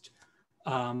faith-based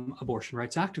abortion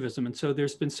rights activism. And so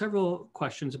there's been several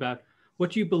questions about what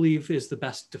do you believe is the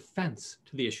best defense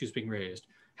to the issues being raised?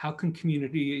 How can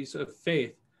communities of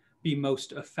faith be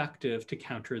most effective to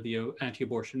counter the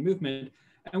anti-abortion movement?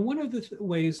 And one of the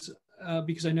ways,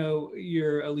 because I know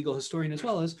you're a legal historian as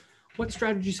well, is what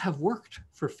strategies have worked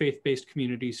for faith-based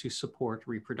communities who support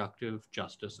reproductive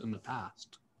justice in the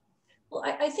past? Well,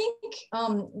 I think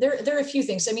there are a few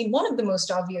things. I mean, one of the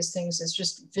most obvious things is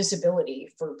just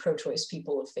visibility for pro-choice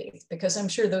people of faith, because I'm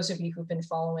sure those of you who've been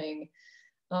following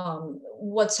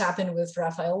what's happened with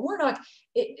Raphael Warnock,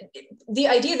 the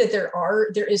idea that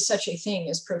there is such a thing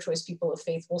as pro-choice people of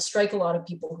faith will strike a lot of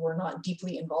people who are not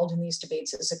deeply involved in these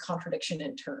debates as a contradiction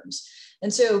in terms.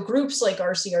 And so groups like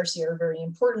RCRC are very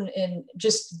important in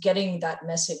just getting that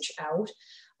message out.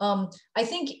 I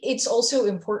think it's also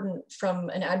important from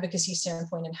an advocacy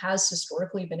standpoint, and has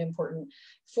historically been important,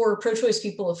 for pro-choice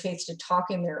people of faith to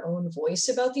talk in their own voice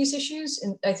about these issues.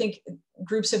 And I think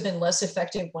groups have been less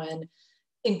effective when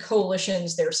in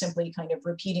coalitions, they're simply kind of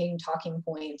repeating talking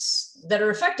points that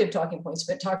are effective talking points,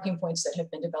 but talking points that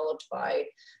have been developed by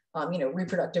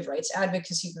reproductive rights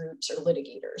advocacy groups or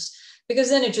litigators, because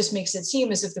then it just makes it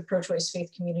seem as if the pro-choice faith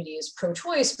community is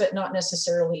pro-choice, but not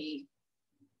necessarily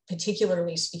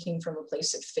particularly speaking from a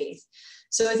place of faith.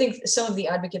 So I think some of the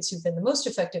advocates who've been the most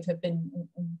effective have been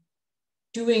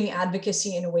doing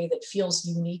advocacy in a way that feels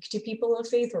unique to people of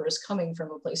faith or is coming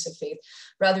from a place of faith,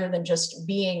 rather than just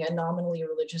being a nominally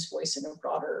religious voice in a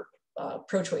broader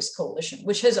pro-choice coalition,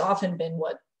 which has often been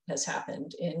what has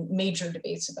happened in major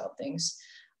debates about things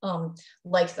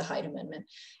like the Hyde Amendment.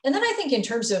 And then I think in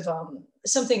terms of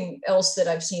something else that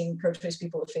I've seen pro-choice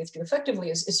people of faith do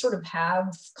effectively is sort of have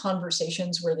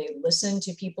conversations where they listen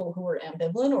to people who are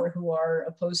ambivalent or who are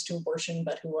opposed to abortion,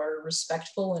 but who are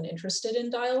respectful and interested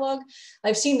in dialogue.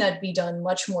 I've seen that be done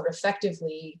much more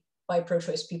effectively by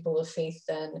pro-choice people of faith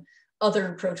than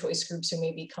other pro-choice groups who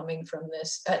may be coming from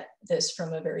this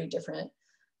from a very different,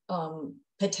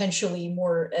 potentially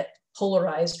more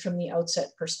polarized from the outset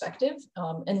perspective,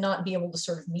 and not be able to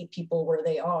sort of meet people where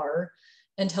they are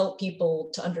and help people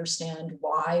to understand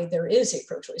why there is a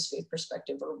pro-choice faith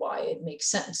perspective or why it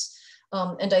makes sense.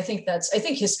 And I think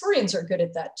historians are good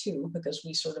at that too, because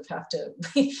we sort of have to,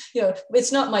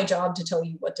 it's not my job to tell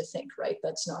you what to think, right?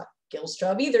 That's not Gill's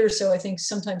job either. So I think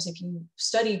sometimes if you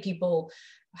study people,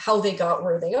 how they got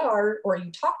where they are, or you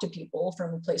talk to people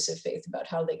from a place of faith about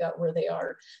how they got where they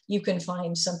are, you can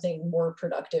find something more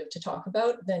productive to talk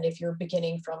about than if you're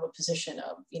beginning from a position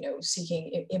of,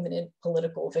 seeking imminent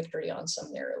political victory on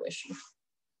some narrow issue.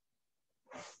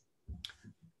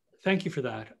 Thank you for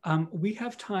that. We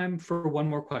have time for one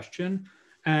more question,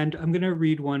 and I'm going to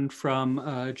read one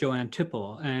from Joanne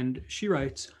Tipple, and she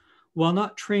writes, while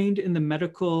not trained in the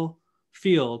medical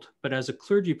field, but as a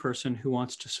clergy person who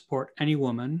wants to support any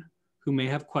woman who may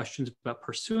have questions about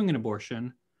pursuing an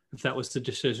abortion, if that was the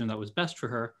decision that was best for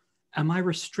her, am I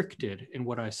restricted in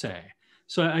what I say?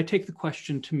 So I take the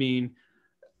question to mean,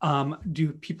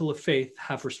 do people of faith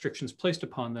have restrictions placed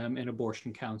upon them in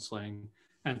abortion counseling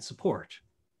and support?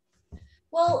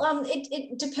 Well,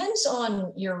 it depends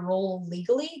on your role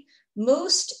legally.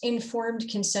 Most informed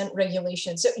consent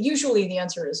regulations, so usually the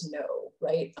answer is no,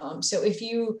 right? So if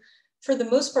you, for the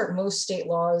most part, most state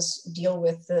laws deal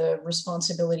with the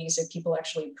responsibilities of people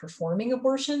actually performing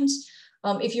abortions.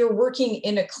 If you're working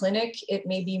in a clinic, it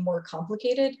may be more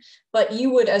complicated, but you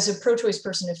would, as a pro-choice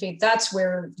person of faith, that's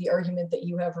where the argument that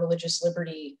you have religious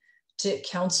liberty to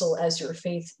counsel as your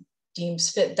faith deems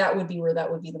fit, that would be where that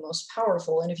would be the most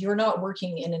powerful. And if you're not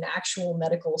working in an actual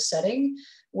medical setting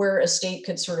where a state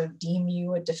could sort of deem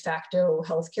you a de facto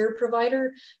healthcare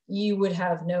provider, you would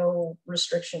have no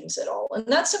restrictions at all. And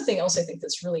that's something else I think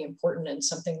that's really important, and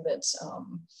something that's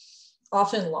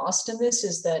often lost in this,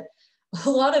 is that a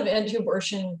lot of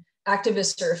anti-abortion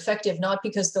activists are effective not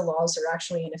because the laws are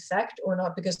actually in effect, or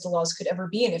not because the laws could ever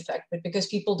be in effect, but because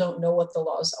people don't know what the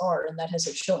laws are, and that has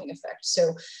a chilling effect.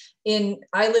 So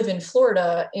I live in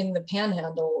Florida, in the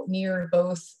Panhandle, near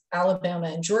both Alabama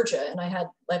and Georgia, and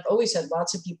I've always had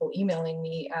lots of people emailing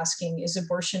me asking,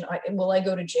 will I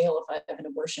go to jail if I have an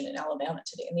abortion in Alabama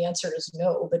today? And the answer is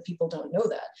no, but people don't know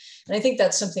that. And I think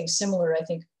that's something similar, I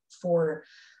think, for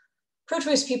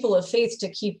pro-choice people of faith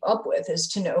to keep up with, is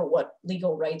to know what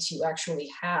legal rights you actually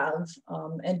have.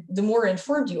 And the more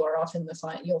informed you are, often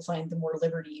you'll find the more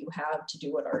liberty you have to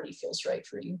do what already feels right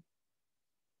for you.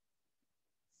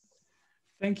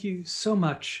 Thank you so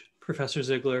much, Professor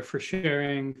Ziegler, for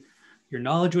sharing your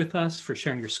knowledge with us, for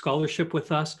sharing your scholarship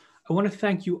with us. I want to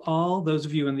thank you all, those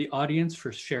of you in the audience,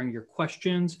 for sharing your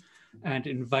questions and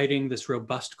inviting this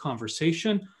robust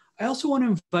conversation. I also want to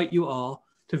invite you all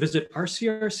to visit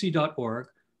rcrc.org,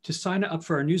 to sign up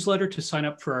for our newsletter, to sign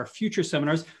up for our future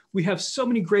seminars. We have so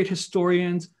many great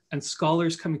historians and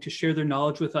scholars coming to share their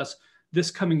knowledge with us this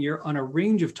coming year on a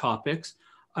range of topics.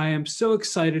 I am so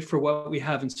excited for what we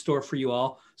have in store for you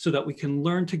all, so that we can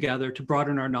learn together to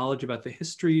broaden our knowledge about the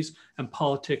histories and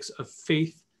politics of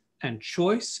faith and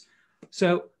choice.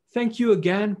 So thank you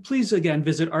again. Please again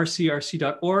visit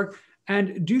rcrc.org,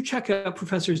 and do check out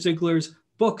Professor Ziegler's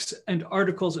books and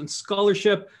articles and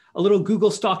scholarship. A little Google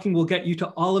stalking will get you to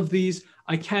all of these.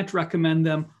 I can't recommend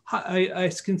them.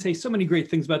 I can say so many great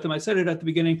things about them. I said it at the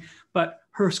beginning, but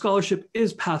her scholarship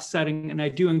is path-setting, and I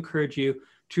do encourage you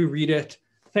to read it.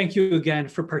 Thank you again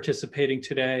for participating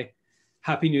today.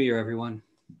 Happy New Year, everyone.